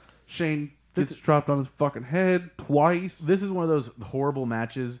in. Shane gets dropped on his fucking head twice. This is one of those horrible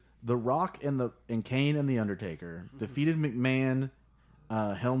matches. The Rock and Kane and the Undertaker defeated McMahon,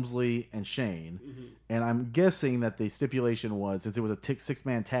 Helmsley, and Shane. And I'm guessing that the stipulation was, since it was a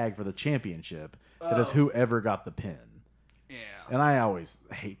 6-man tag for the championship, that is whoever got the pin. Yeah. And I always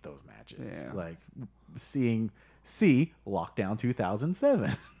hate those matches. Yeah. Like see Lockdown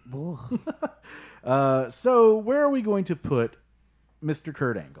 2007. So where are we going to put Mr.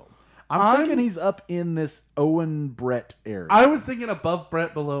 Kurt Angle? I'm thinking he's up in this Owen Brett area. I was thinking above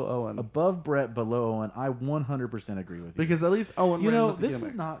Brett, below Owen. Above Brett, below Owen. I 100% agree with you. Because at least Owen. This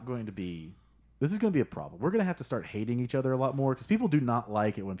is going to be a problem. We're going to have to start hating each other a lot more because people do not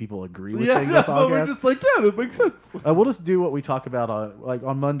like it when people agree with things on podcasts. But we're just like, that makes sense. We'll just do what we talk about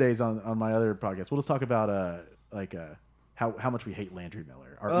on Mondays on my other podcast. We'll just talk about how much we hate Landry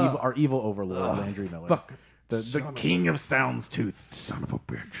Miller, our evil overlord Landry Miller, fuck. the king of Soundstooth, Son of a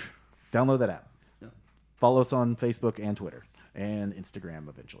bitch. Download that app. Yeah. Follow us on Facebook and Twitter and Instagram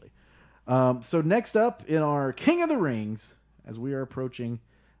eventually. So next up in our King of the Rings, as we are approaching,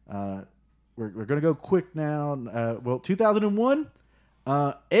 we're going to go quick now. 2001,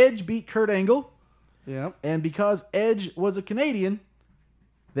 Edge beat Kurt Angle. Yeah. And because Edge was a Canadian,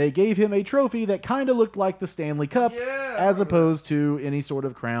 they gave him a trophy that kind of looked like the Stanley Cup, as opposed to any sort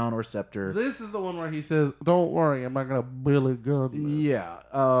of crown or scepter. This is the one where he says, "Don't worry, I'm not going to Billy Gunn." Yeah.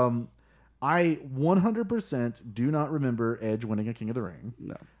 I 100% do not remember Edge winning a King of the Ring.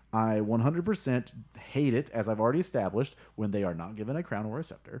 No. I 100% hate it, as I've already established, when they are not given a crown or a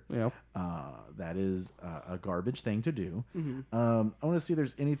scepter. Yeah. That is a garbage thing to do. Mm-hmm. I want to see if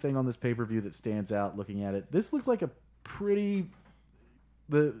there's anything on this pay-per-view that stands out looking at it. This looks like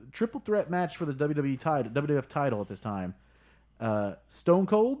the triple threat match for the WWF title at this time. Stone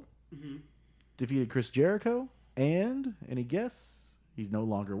Cold defeated Chris Jericho, and any guess? He's no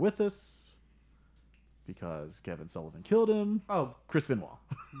longer with us because Kevin Sullivan killed him. Oh, Chris Benoit.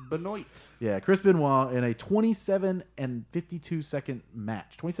 Benoit. Yeah, Chris Benoit in a 27 and 52 second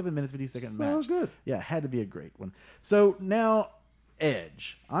match. 27 minutes, 50 second match. Sounds good. Yeah, it had to be a great one. So now,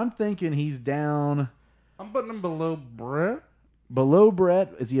 Edge. I'm thinking he's down. I'm putting him below Brett. Below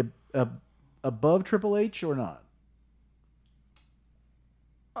Brett. Is he above Triple H or not?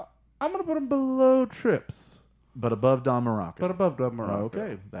 I'm going to put him below Trips. But above Don Morocco. But above Don Morocco.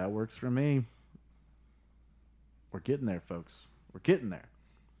 Okay, that works for me. We're getting there, folks. We're getting there.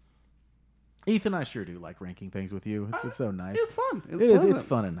 Ethan, I sure do like ranking things with you. It's so nice. It's fun. It is. It's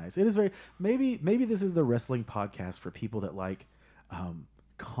fun and nice. It is very. Maybe this is the wrestling podcast for people that like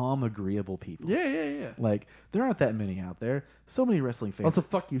calm, agreeable people. Yeah. Like there aren't that many out there. So many wrestling fans. Also,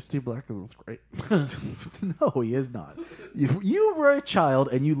 fuck you, Steve Blackman's great. No, he is not. You were a child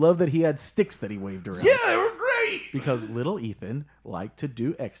and you loved that he had sticks that he waved around. Yeah, they were great. Because little Ethan liked to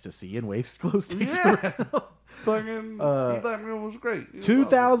do ecstasy and wave glow sticks Yeah. around. Fucking Steve Blackman was great.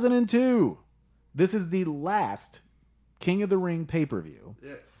 2002. This is the last King of the Ring pay-per-view.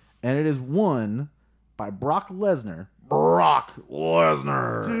 Yes. And it is won by Brock Lesnar. Brock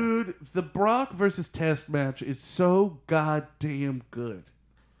Lesnar. Dude, the Brock versus Test match is so goddamn good.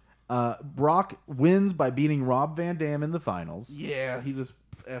 Brock wins by beating Rob Van Dam in the finals. Yeah, he just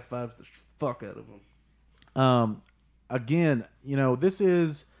F5s the fuck out of him. Again, this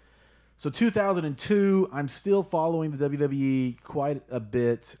is... So 2002, I'm still following the WWE quite a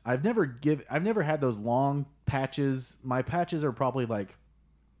bit. I've never had those long patches. My patches are probably like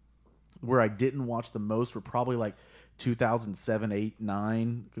where I didn't watch the most were probably like 2007, 8,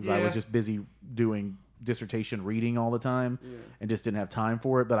 9 because I was just busy doing dissertation reading all the time and just didn't have time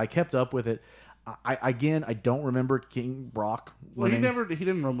for it. But I kept up with it. I don't remember King Brock winning. Well, he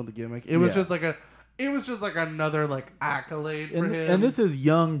didn't run with the gimmick. It was just like it was just like another like accolade for him. And this is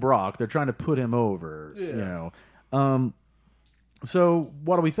young Brock. They're trying to put him over. Yeah. You know. So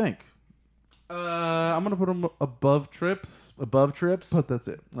what do we think? I'm gonna put him above Trips, Above Trips? but that's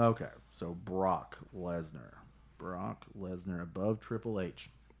it. Okay. So Brock Lesnar. Brock Lesnar above Triple H.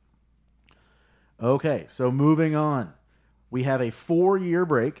 Okay, so moving on. We have a 4-year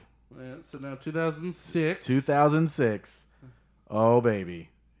break. Yeah, so now 2006. 2006. Oh baby.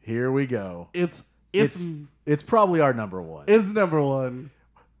 Here we go. It's It's probably our number one. number one.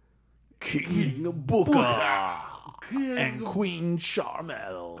 King Booker and Queen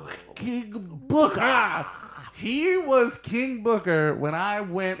Charmel. King Booker. He was King Booker when I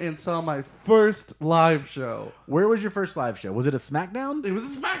went and saw my first live show. Where was your first live show? Was it a SmackDown? It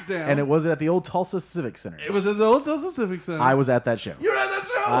was a SmackDown. And it was at the old Tulsa Civic Center. It was at the old Tulsa Civic Center. I was at that show. You were at that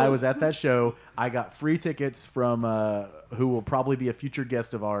show? I was at that show. I got free tickets from who will probably be a future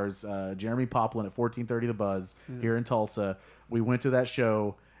guest of ours, Jeremy Poplin at 1430 The Buzz here in Tulsa. We went to that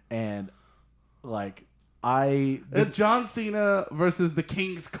show, and like It's John Cena versus the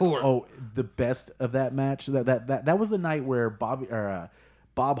King's Court. Oh, the best of that match. That was the night where Bob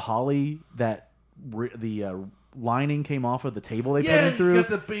Holly the lining came off of the table they put him through. Got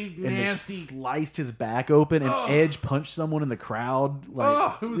the big and it nasty. sliced his back open, and Edge punched someone in the crowd.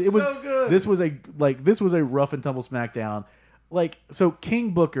 Like, it was so good. This was a rough and tumble SmackDown. Like, so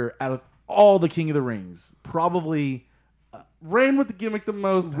King Booker, out of all the King of the Rings, probably Ran with the gimmick the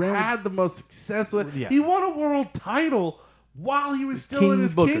most, had the most success with it. Yeah. He won a world title while he was still in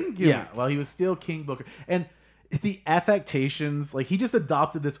his Booker. King gimmick. Yeah, while he was still King Booker. And the affectations, like, he just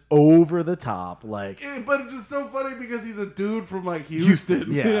adopted this over the top, like, But it's just so funny because he's a dude from like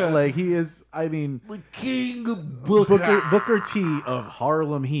Houston. Yeah, like he is. I mean, the King Booker. Booker T of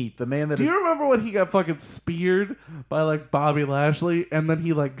Harlem Heat, the man that Do you remember when he got fucking speared by like Bobby Lashley, and then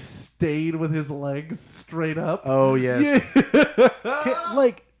he like stayed with his legs straight up? Oh yes. Yeah.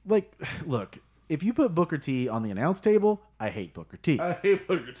 Like, look. If you put Booker T on the announce table, I hate Booker T. I hate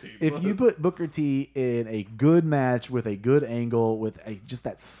Booker T. If you put Booker T in a good match with a good angle, with just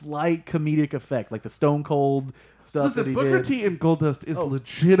that slight comedic effect, like the Stone Cold stuff that Listen, he Booker did. T and Goldust is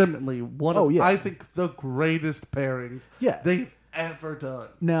legitimately one of, yeah. I think, the greatest pairings they've ever done.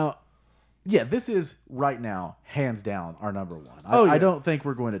 Now, yeah, this is right now, hands down, our number one. Yeah. I don't think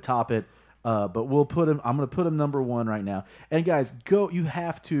we're going to top it, but we'll put him. I'm going to put him number one right now. And guys, go. You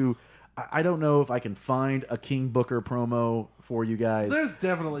have to. I don't know if I can find a King Booker promo for you guys. There's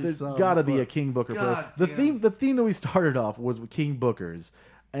definitely There's some. got to be a King Booker promo. The theme that we started off was with King Bookers,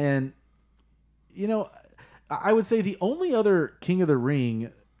 and you know, I would say the only other King of the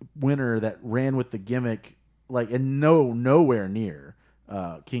Ring winner that ran with the gimmick, like, and nowhere near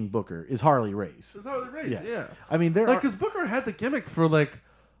King Booker is Harley Race. It's Harley Race, yeah. I mean, because Booker had the gimmick for like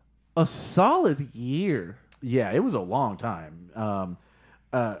a solid year. Yeah, it was a long time.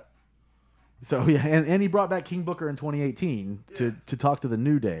 So yeah, and he brought back King Booker in 2018 to talk to the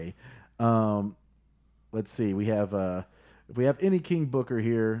New Day. Let's see, we have if we have any King Booker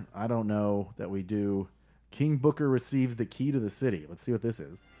here, I don't know that we do. King Booker receives the key to the city. Let's see what this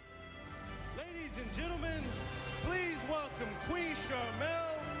is. Ladies and gentlemen, please welcome Queen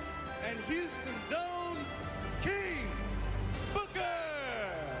Charmel and Houston's own King Booker.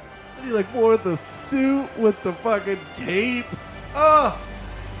 And he like wore the suit with the fucking cape. Oh.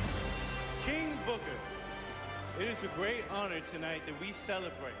 King Booker, it is a great honor tonight that we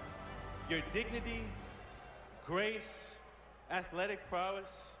celebrate your dignity, grace, athletic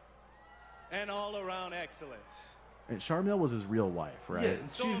prowess, and all-around excellence. And Charmel was his real wife, right? Yeah,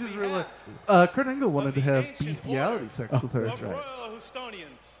 she's his real Kurt Angle wanted to have bestiality sex with her. That's right. Royal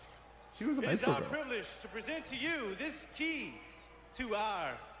Houstonians. She was a It nice is our girl. privilege to present to you this key to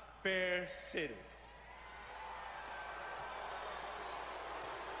our fair city.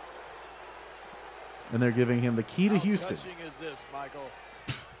 And they're giving him the key to How Houston. touching is this, Michael?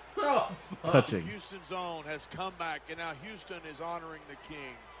 Touching. Houston's own has come back, and now Houston is honoring the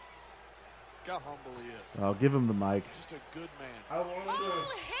king. Look how humble he is. I'll give him the mic. Just a good man. All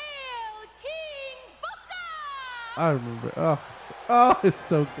hail King Booker! I remember. Oh, it's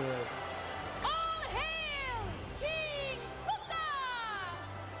so good. All hail King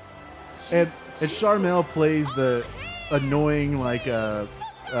Booker! And Charmel plays the annoying, like,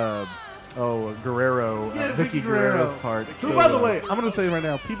 Guerrero, Yeah, Vicky Guerrero part. So, by the way, I'm going to say right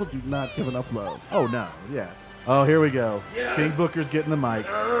now, people do not give enough love. Oh, no, yeah. Oh, here we go. Yes. King Booker's getting the mic.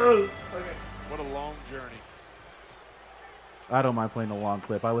 Okay. What a long journey. I don't mind playing the long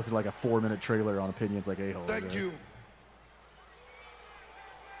clip. I listened to like a 4-minute trailer on Opinions Like A-Hole. Thank you.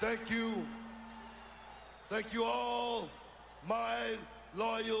 Thank you. Thank you all, my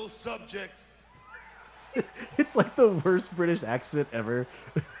loyal subjects. It's like the worst British accent ever.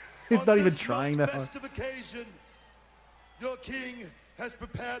 He's On not even this trying most that hard. festive occasion, your king has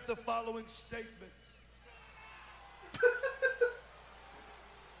prepared the following statements.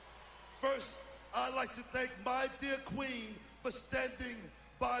 First, I'd like to thank my dear queen for standing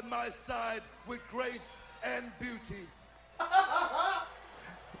by my side with grace and beauty.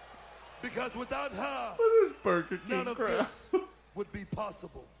 Because without her, This Burger King none of crowd. this would be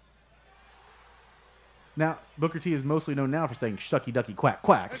possible. Now, Booker T is mostly known now for saying shucky ducky quack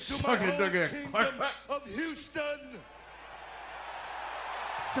quack. And to my Suck it, home duck it, kingdom quack, quack. of Houston,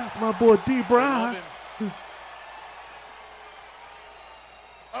 That's my boy D. Love Brown. him.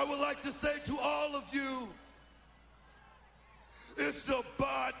 I would like to say to all of you, it's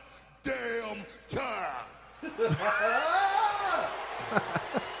about damn time.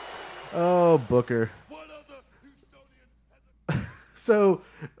 Oh, Booker. What other Houstonian has a So,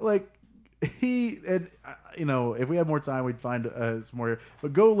 like, he and if we had more time, we'd find some more.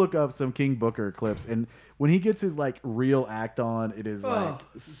 But go look up some King Booker clips, and when he gets his like real act on, it is like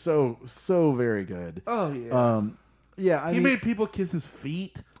so very good. Oh yeah. Yeah, I he mean, made people kiss his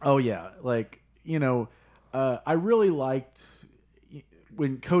feet. oh yeah, like I really liked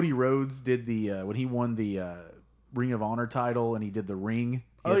when Cody Rhodes did the when he won the Ring of Honor title, and he did the ring.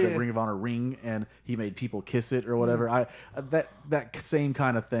 He had the Ring of Honor ring, and he made people kiss it or whatever. That same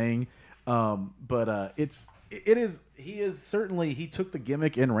kind of thing. But he took the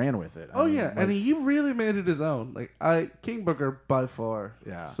gimmick and ran with it. I mean, Yeah, and he really made it his own. Like King Booker by far.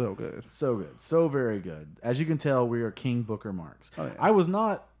 Yeah. So good. so good, so very good. As you can tell, we are King Booker marks. Oh, yeah. I was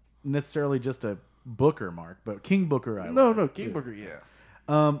not necessarily just a Booker mark, but King Booker. No, King Booker, yeah.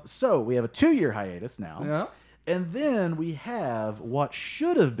 So we have a 2-year hiatus now. Yeah. And then we have what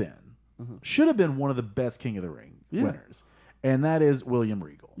should have been one of the best King of the Ring winners, and that is William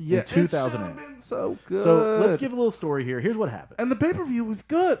Regal in 2008. Been so good. So let's give a little story here. Here's what happened. And the pay-per-view was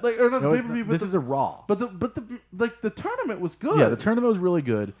good. Like, or not No, the it's pay-per-view, not- but this is a Raw. But the tournament was good. Yeah, the tournament was really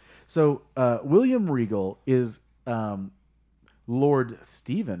good. So William Regal is Lord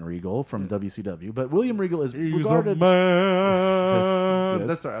Steven Regal from WCW, but William Regal is He's regarded. a man. Yes.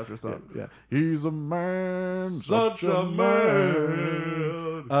 That's our outro song. Yeah, he's a man, Such a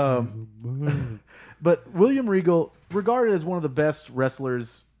man. But William Regal, regarded as one of the best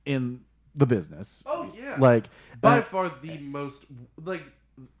wrestlers in the business. Oh yeah. Like by far the most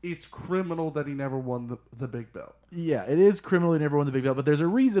it's criminal that he never won the big belt. yeah, it is criminally never won the big belt, but there's a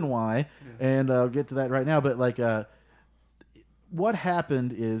reason why, and I'll get to that right now. But what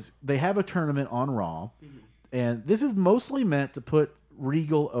happened is they have a tournament on Raw, and this is mostly meant to put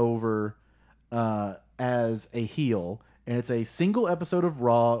Regal over as a heel, and it's a single episode of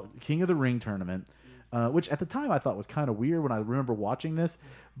Raw King of the Ring tournament, which at the time I thought was kind of weird when I remember watching this,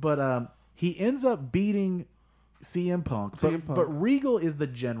 but he ends up beating CM Punk, but Regal is the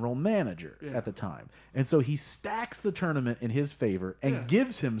general manager at the time, and so he stacks the tournament in his favor and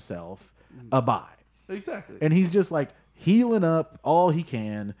gives himself a bye. Exactly. And he's just like healing up all he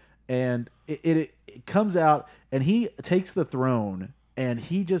can, and it comes out, and he takes the throne, and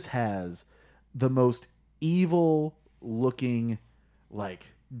he just has the most evil looking like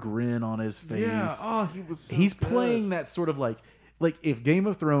grin on his face. Yeah. Oh, he was. So He's good. playing that sort of like if Game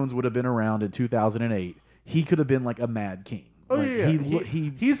of Thrones would have been around in 2008, he could have been like a Mad King. Oh Like, yeah.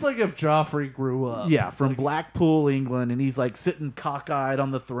 He's like if Joffrey grew up. yeah, from Blackpool, England, and he's like sitting cockeyed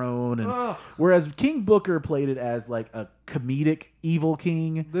on the throne, and Ugh. whereas King Booker played it as like a comedic evil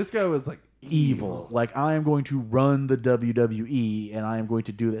king, This guy was like evil. Like, I am going to run the WWE, and I am going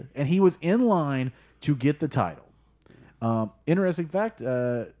to do this. And he was in line to get the title. Interesting fact: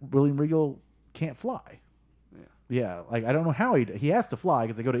 William Regal can't fly. Yeah, like I don't know how he has to fly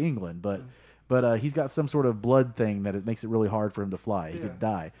because they go to England, but he's got some sort of blood thing that it makes it really hard for him to fly. He could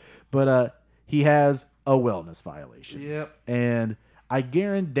die, but he has a wellness violation. Yep. And I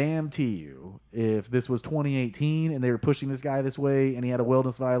guarantee you, if this was 2018 and they were pushing this guy this way and he had a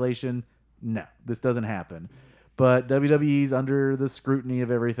wellness violation, no, this doesn't happen. But WWE's under the scrutiny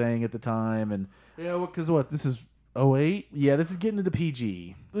of everything at the time, and Yeah. Because what? This is 08. yeah, this is getting into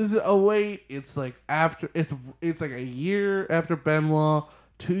PG. This is 08. It's like after. It's like a year after Benoit.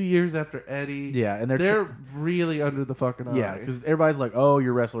 2 years after Eddie. Yeah, and they're really under the fucking eye. Yeah, because everybody's like, oh,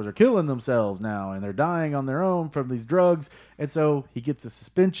 your wrestlers are killing themselves now, and they're dying on their own from these drugs. And so he gets a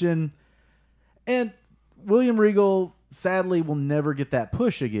suspension. And William Regal, sadly, will never get that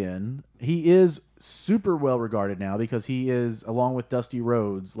push again. He is super well regarded now because he is, along with Dusty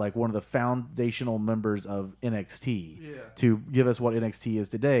Rhodes, like one of the foundational members of NXT to give us what NXT is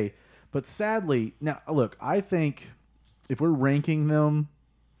today. But sadly, now, look, I think if we're ranking them,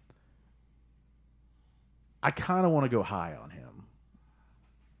 I kind of want to go high on him.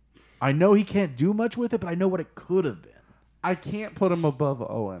 I know he can't do much with it, but I know what it could have been. I can't put him above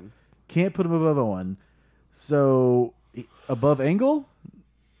Owen. Can't put him above Owen. So, above Angle?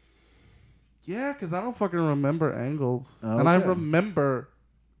 Yeah, because I don't fucking remember Angles. And I Okay. remember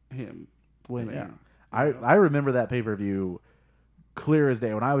him winning. Yeah. I remember that pay-per-view clear as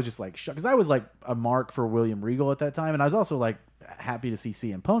day when I was just like, because I was like a mark for William Regal at that time, and I was also like happy to see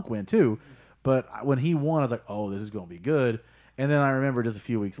CM Punk win too. But when he won, I was like, oh, this is going to be good. And then I remember just a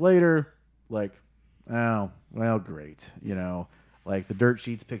few weeks later, like, oh, well, great. You know, like the dirt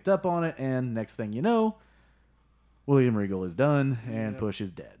sheets picked up on it, and next thing you know, William Regal is done and Push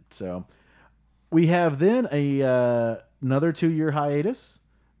is dead. So we have then another 2-year hiatus,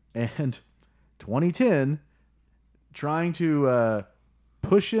 and 2010, trying to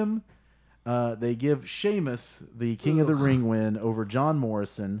push him, they give Sheamus the King of the Ring win over John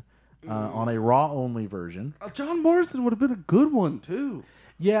Morrison on a Raw-only version. John Morrison would have been a good one, too.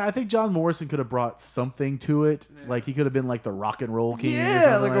 Yeah, I think John Morrison could have brought something to it. Yeah. Like, he could have been like the Rock and Roll King.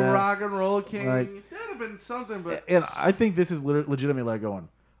 Yeah, like a that. Rock and Roll King. Like, that would have been something, but... And I think this is legitimately like going,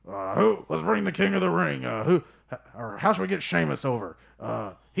 let's bring the King of the Ring. Or how should we get Sheamus over?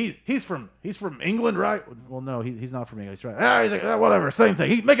 He's from England, right? Well, no, he's not from England. He's right. He's like, whatever, same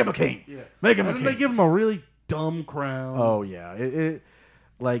thing. Make him a king. Yeah. Make him a king. They give him a really dumb crown. Oh yeah, it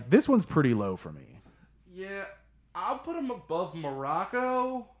like this one's pretty low for me. Yeah, I'll put him above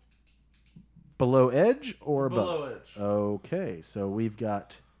Morocco. Below Edge or above? Below Edge. Okay, so we've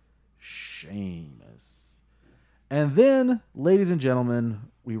got Sheamus. And then, ladies and gentlemen,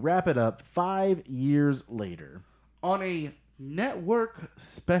 we wrap it up 5 years later. On a network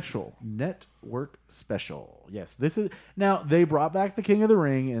special. Network special. Yes, this is... Now, they brought back the King of the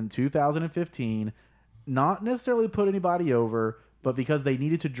Ring in 2015. Not necessarily put anybody over, but because they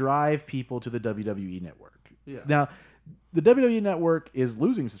needed to drive people to the WWE Network. Yeah. Now, the WWE Network is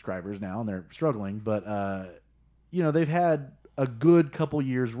losing subscribers now, and they're struggling, but, they've had a good couple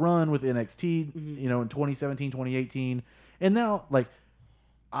years run with NXT, in 2017, 2018. And now, like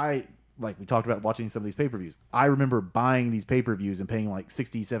we talked about watching some of these pay-per-views. I remember buying these pay-per-views and paying like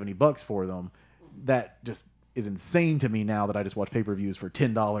 $60, $70 for them. That just is insane to me now that I just watch pay-per-views for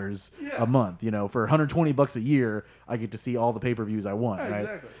 $10 a month. For $120 a year, I get to see all the pay-per-views I want, right?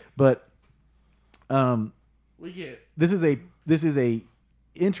 Exactly. But we get this is a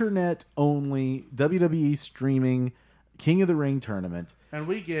internet-only WWE streaming King of the Ring tournament. And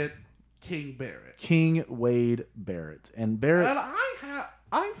we get King Barrett. King Wade Barrett. And Barrett... And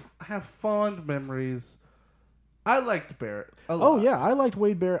I have fond memories. I liked Barrett a lot. Oh, yeah. I liked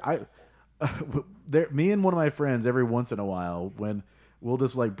Wade Barrett. Me and one of my friends, every once in a while, when we'll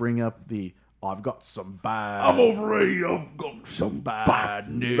just like bring up I've got some bad... I'm overrated. I've got some bad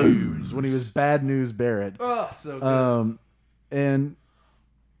news. When he was Bad News Barrett. Oh, so good. And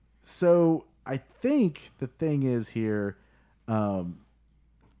so I think the thing is here... I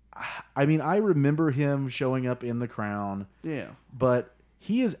remember him showing up in the Crown. Yeah. But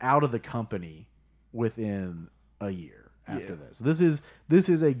he is out of the company within a year after this. This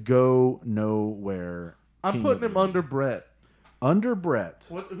is a go nowhere. I'm putting him under Brett. Under Brett.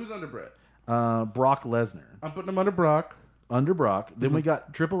 Who's under Brett? Brock Lesnar. I'm putting him under Brock. Under Brock. Then we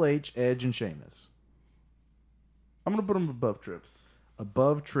got Triple H, Edge, and Sheamus. I'm gonna put him above Trips.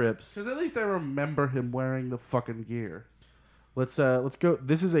 Above Trips. Because at least I remember him wearing the fucking gear. Let's go.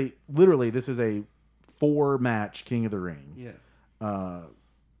 This is a 4-match King of the Ring. Yeah.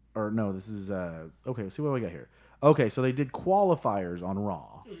 This is okay. Let's see what we got here. Okay, so they did qualifiers on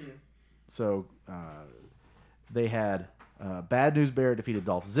Raw. Mm-hmm. So they had Bad News Barrett defeated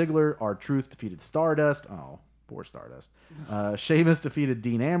Dolph Ziggler. R-Truth defeated Stardust. Oh, poor Stardust. Sheamus defeated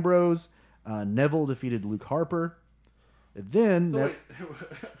Dean Ambrose. Neville defeated Luke Harper. And then wait.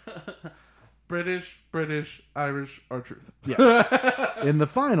 British, Irish, R-Truth. Yeah. In the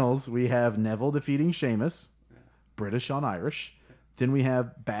finals, we have Neville defeating Sheamus, British on Irish. Then we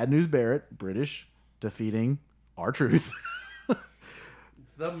have Bad News Barrett, British, defeating R-Truth.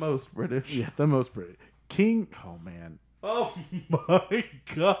 The most British. Yeah, the most British. King, oh man. Oh my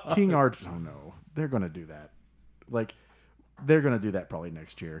God. King R-Truth, oh no. They're going to do that. They're going to do that probably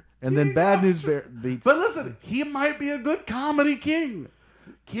next year. And then Bad News Barrett beats... But listen, he might be a good comedy king.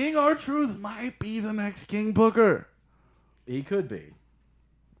 King R-Truth might be the next King Booker. He could be.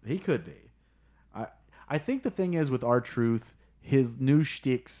 I think the thing is with R-Truth, his new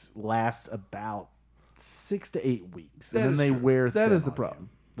shticks last about 6 to 8 weeks. And then they wear thin. That is the on problem.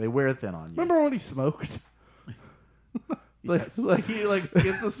 you. They wear thin on you. Remember when he smoked? Like he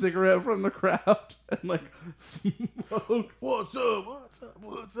gets a cigarette from the crowd and like smokes. What's up? What's up?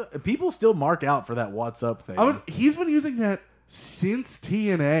 What's up? People still mark out for that "What's up" thing. He's been using that since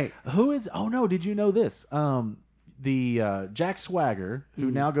TNA. Who is? Oh no! Did you know this? The Jack Swagger,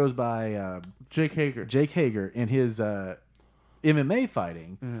 who now goes by Jake Hager. Jake Hager, in his MMA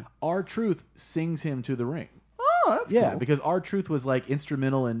fighting, R-Truth sings him to the ring. Oh, that's cool. Because R-Truth was like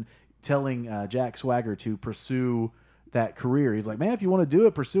instrumental in telling Jack Swagger to pursue that career. He's like, man, if you want to do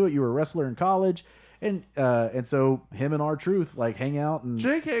it, pursue it. You were a wrestler in college, and so him and R-Truth like hang out. And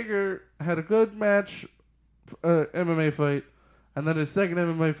Jake Hager had a good match, MMA fight, and then his second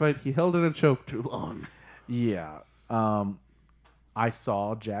MMA fight, he held in a choke too long. yeah, I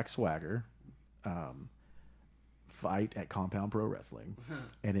saw Jack Swagger fight at Compound Pro Wrestling,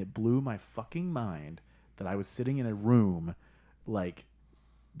 and it blew my fucking mind that I was sitting in a room like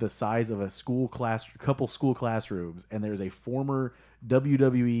the size of a couple school classrooms, and there's a former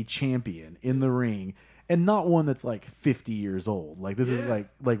WWE champion in the ring, and not one that's like 50 years old. Like this is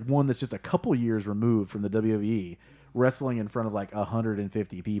like one that's just a couple years removed from the WWE, wrestling in front of like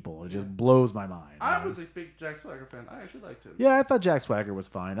 150 people. It just blows my mind. I was a big Jack Swagger fan. I actually liked him. Yeah, I thought Jack Swagger was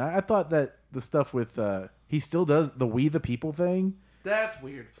fine. I thought that the stuff with he still does the "We the People" thing. That's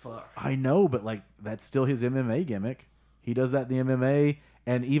weird as fuck. I know, but like that's still his MMA gimmick. He does that in the MMA,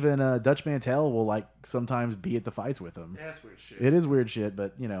 and even Dutch Mantel will like sometimes be at the fights with him. That's weird shit. It is weird shit,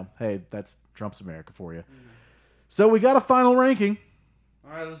 but you know, hey, that's Trump's America for you. So we got a final ranking.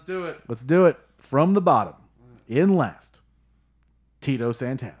 All right, let's do it. Let's do it from the bottom. In last, Tito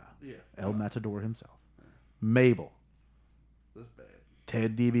Santana, El Matador himself, Mabel, That's bad.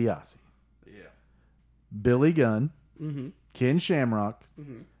 Ted DiBiase, Yeah. Billy Gunn, Mm-hmm. Ken Shamrock,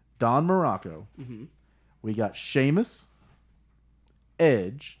 Don Morocco. We got Sheamus,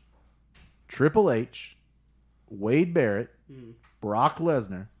 Edge, Triple H, Wade Barrett, Brock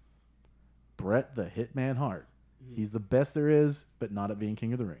Lesnar, Bret the Hitman Hart. He's the best there is, but not at being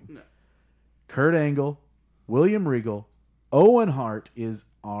King of the Ring. No. Kurt Angle, William Regal, Owen Hart is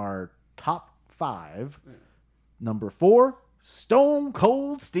our top 5. Number 4, Stone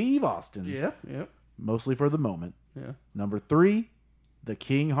Cold Steve Austin. Yeah. Yeah. Mostly for the moment. Yeah. Number 3, the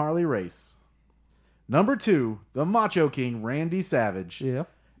King Harley Race. Number 2, the Macho King Randy Savage. Yeah.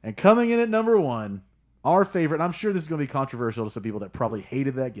 And coming in at number 1, our favorite, and I'm sure this is going to be controversial to some people that probably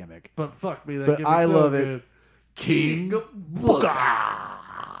hated that gimmick, But fuck me, that but gimmick's I so love good. it, King Booker.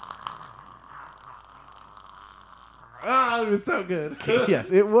 Ah, it was so good.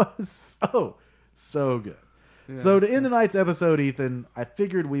 Yes, it was so good. So to end tonight's episode, Ethan, I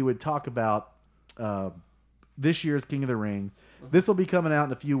figured we would talk about this year's King of the Ring. This will be coming out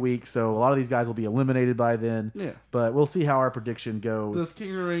in a few weeks, so a lot of these guys will be eliminated by then. Yeah. But we'll see how our prediction goes. This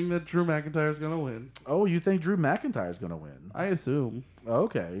King of the Ring that Drew McIntyre is going to win. Oh, you think Drew McIntyre is going to win? I assume.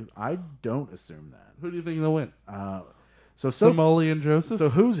 Okay, I don't assume that. Who do you think will win? So Samoa and Joseph? So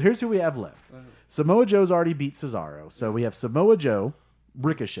here's who we have left. Samoa Joe's already beat Cesaro. So we have Samoa Joe,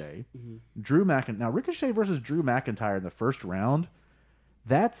 Ricochet, Drew McIntyre. Now Ricochet versus Drew McIntyre in the first round,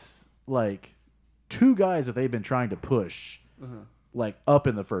 that's like 2 guys that they've been trying to push like up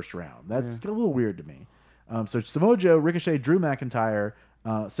in the first round. That's a little weird to me. So Samoa Joe, Ricochet, Drew McIntyre,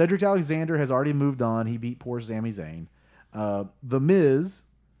 Cedric Alexander has already moved on. He beat poor Sami Zayn. The Miz,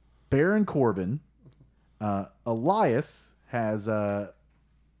 Baron Corbin, Elias has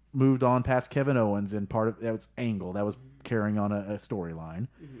moved on past Kevin Owens in part of that was Angle that was carrying on a storyline.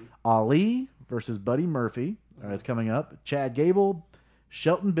 Ali versus Buddy Murphy is coming up. Chad Gable,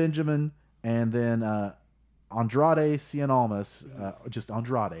 Shelton Benjamin, and then Andrade Cien Almas, just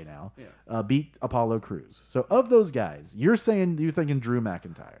Andrade now, beat Apollo Crews. So of those guys, you're thinking Drew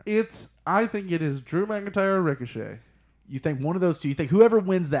McIntyre. I think it is Drew McIntyre or Ricochet. You think one of those two? You think whoever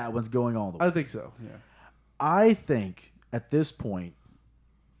wins that one's going all the way? I think so. Yeah. I think at this point,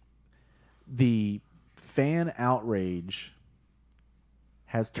 the fan outrage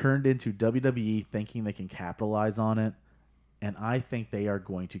has turned into WWE thinking they can capitalize on it, and I think they are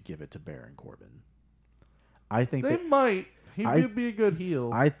going to give it to Baron Corbin. I think They might. He would be a good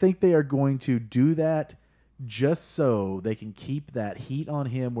heel. I think they are going to do that just so they can keep that heat on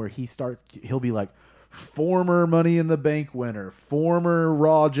him where he'll be like former Money in the Bank winner, former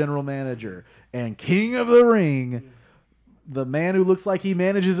Raw general manager, and King of the Ring, the man who looks like he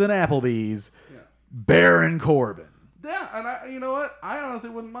manages an Applebee's, Baron Corbin. Yeah, and you know what? I honestly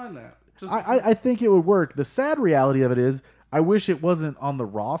wouldn't mind that. I think it would work. The sad reality of it is I wish it wasn't on the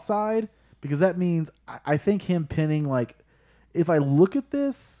Raw side, because that means I think him pinning, like, if I look at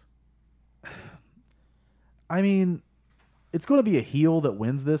this, I mean, it's going to be a heel that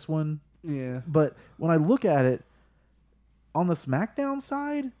wins this one. Yeah. But when I look at it, on the SmackDown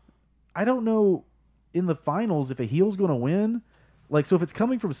side, I don't know in the finals if a heel's going to win. Like, so if it's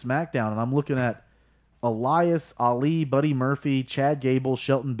coming from SmackDown and I'm looking at Elias, Ali, Buddy Murphy, Chad Gable,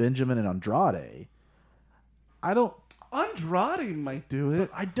 Shelton Benjamin, and Andrade, Andrade might do it.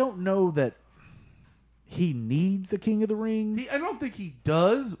 I don't know that he needs a King of the Ring. I don't think he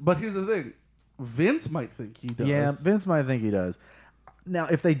does, but here's the thing. Vince might think he does. Yeah, Vince might think he does. Now,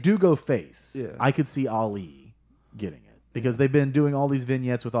 if they do go face, Yeah. I could see Ali getting it because they've been doing all these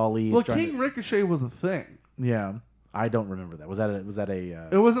vignettes with Ali. Well, trying King Ricochet was a thing. yeah, I don't remember that. Was that a?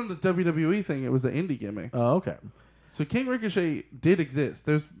 It wasn't the WWE thing. It was the indie gimmick. Oh, okay. So King Ricochet did exist.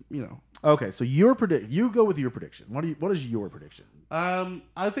 There's, Okay, so you go with your prediction. What is your prediction?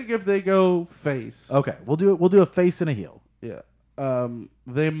 I think if they go face, Okay, we'll do a face and a heel. yeah,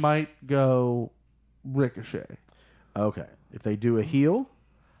 they might go Ricochet. Okay, if they do a heel,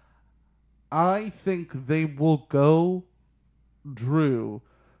 I think they will go Drew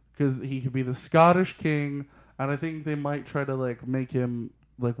because he could be the Scottish King, and I think they might try to make him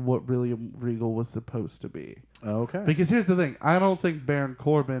what William Regal was supposed to be. okay. Because here's the thing: I don't think Baron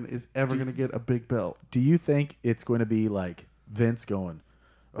Corbin is ever going to get a big belt. Do you think it's going to be like Vince going,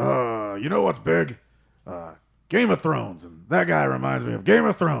 you know what's big? Game of Thrones, and that guy reminds me of Game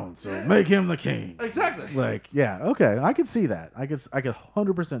of Thrones, so make him the king. Exactly. Like, yeah, okay, I could see that. I could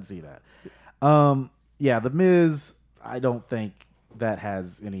 100% see that. Yeah, the Miz, I don't think that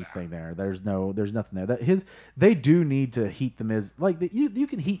has anything there. There's nothing there. They do need to heat the Miz. Like you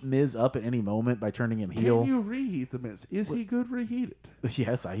can heat Miz up at any moment by turning him heel. Can you reheat the Miz? Is he good reheated?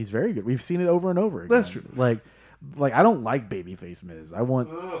 Yes, he's very good. We've seen it over and over again. That's true. Like I don't like babyface Miz. I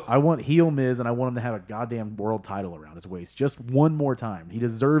want heel Miz, and I want him to have a goddamn world title around his waist just one more time. He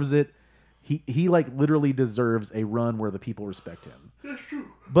deserves it. He literally deserves a run where the people respect him. That's true.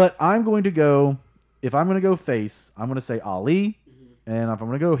 But I'm going to go. If I'm going to go face, I'm going to say Ali, and if I'm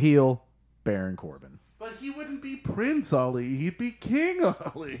going to go heel, Baron Corbin. But he wouldn't be Prince Ali. He'd be King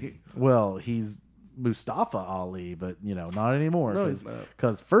Ali. Well, he's Mustafa Ali, but not anymore. No, he's not.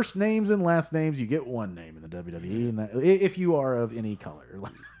 Because first names and last names, you get one name in the WWE, and if you are of any color,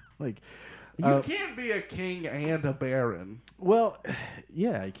 You can't be a king and a baron. Well,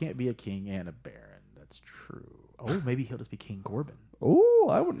 yeah, you can't be a king and a baron. That's true. Oh, maybe he'll just be King Corbin. Oh,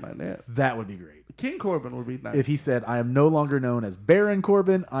 I wouldn't mind that. That would be great. King Corbin would be nice. If he said, I am no longer known as Baron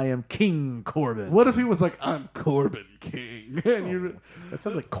Corbin, I am King Corbin. What if he was like, I'm Corbin King? And That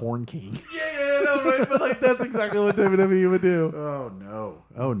sounds like Corn King. yeah, no, right? But that's exactly what WWE would do.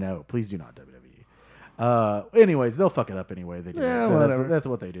 Oh no! Please do not WWE. Anyways, they'll fuck it up anyway. They do. Yeah, That's- whatever. That's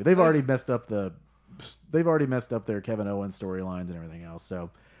what they do. They've already messed up their Kevin Owens storylines and everything else.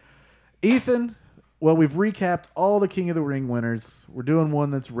 So, Ethan, well, we've recapped all the King of the Ring winners. We're doing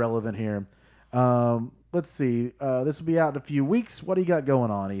one that's relevant here. Let's see. This will be out in a few weeks. What do you got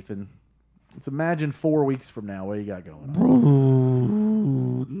going on, Ethan? Let's imagine 4 weeks from now. What do you got going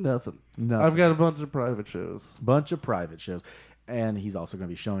on? Nothing. Nothing. I've got a bunch of private shows. Bunch of private shows. And he's also going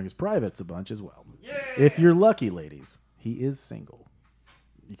to be showing his privates a bunch as well. Yeah. If you're lucky, ladies, he is single.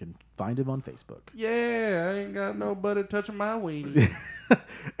 You can find him on Facebook. Yeah, I ain't got nobody touching my weenie.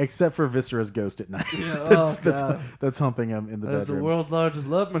 Except for Viscera's Ghost at Night. Yeah, that's humping him in the That's the bedroom. world's largest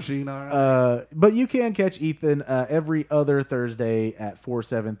love machine, all right. But you can catch Ethan every other Thursday at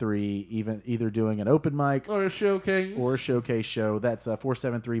 473, either doing an open mic Or a showcase. or a showcase show. That's a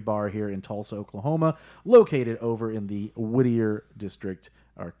 473 bar here in Tulsa, Oklahoma, located over in the Whittier district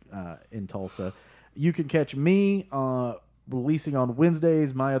in Tulsa. You can catch me releasing on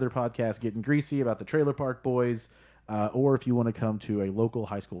Wednesdays, my other podcast, Getting Greasy, about the Trailer Park Boys. Or if you want to come to a local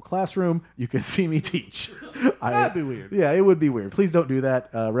high school classroom, you can see me teach. That'd be weird. Yeah, it would be weird. Please don't do that.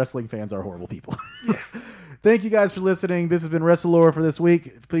 Wrestling fans are horrible people. Thank you guys for listening. This has been WrestleLore for this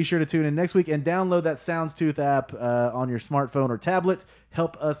week. Please sure to tune in next week and download that Soundstooth app on your smartphone or tablet.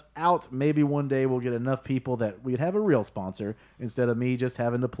 Help us out. Maybe one day we'll get enough people that we'd have a real sponsor instead of me just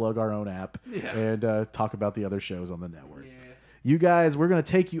having to plug our own app and talk about the other shows on the network. Yeah. You guys, we're going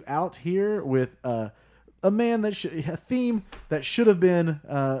to take you out here with a theme that should have been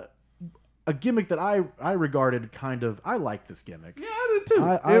a gimmick that I regarded kind of. I like this gimmick. Yeah, I did too.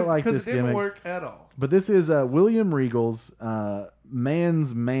 I like this because it didn't gimmick. work at all. But this is William Regal's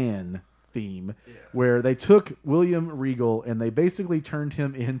Man's Man theme, where they took William Regal and they basically turned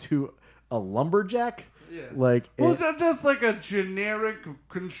him into a lumberjack. Yeah. Just like a generic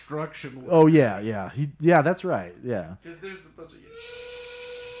construction worker. Oh yeah, that's right. Yeah. Because there's a bunch of.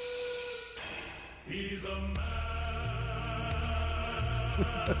 He's a man.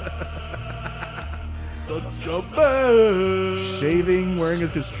 Such a man. Shaving, wearing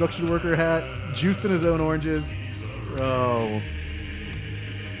his construction worker hat, juicing his own oranges. Oh.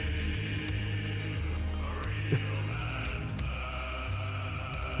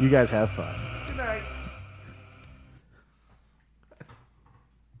 You guys have fun.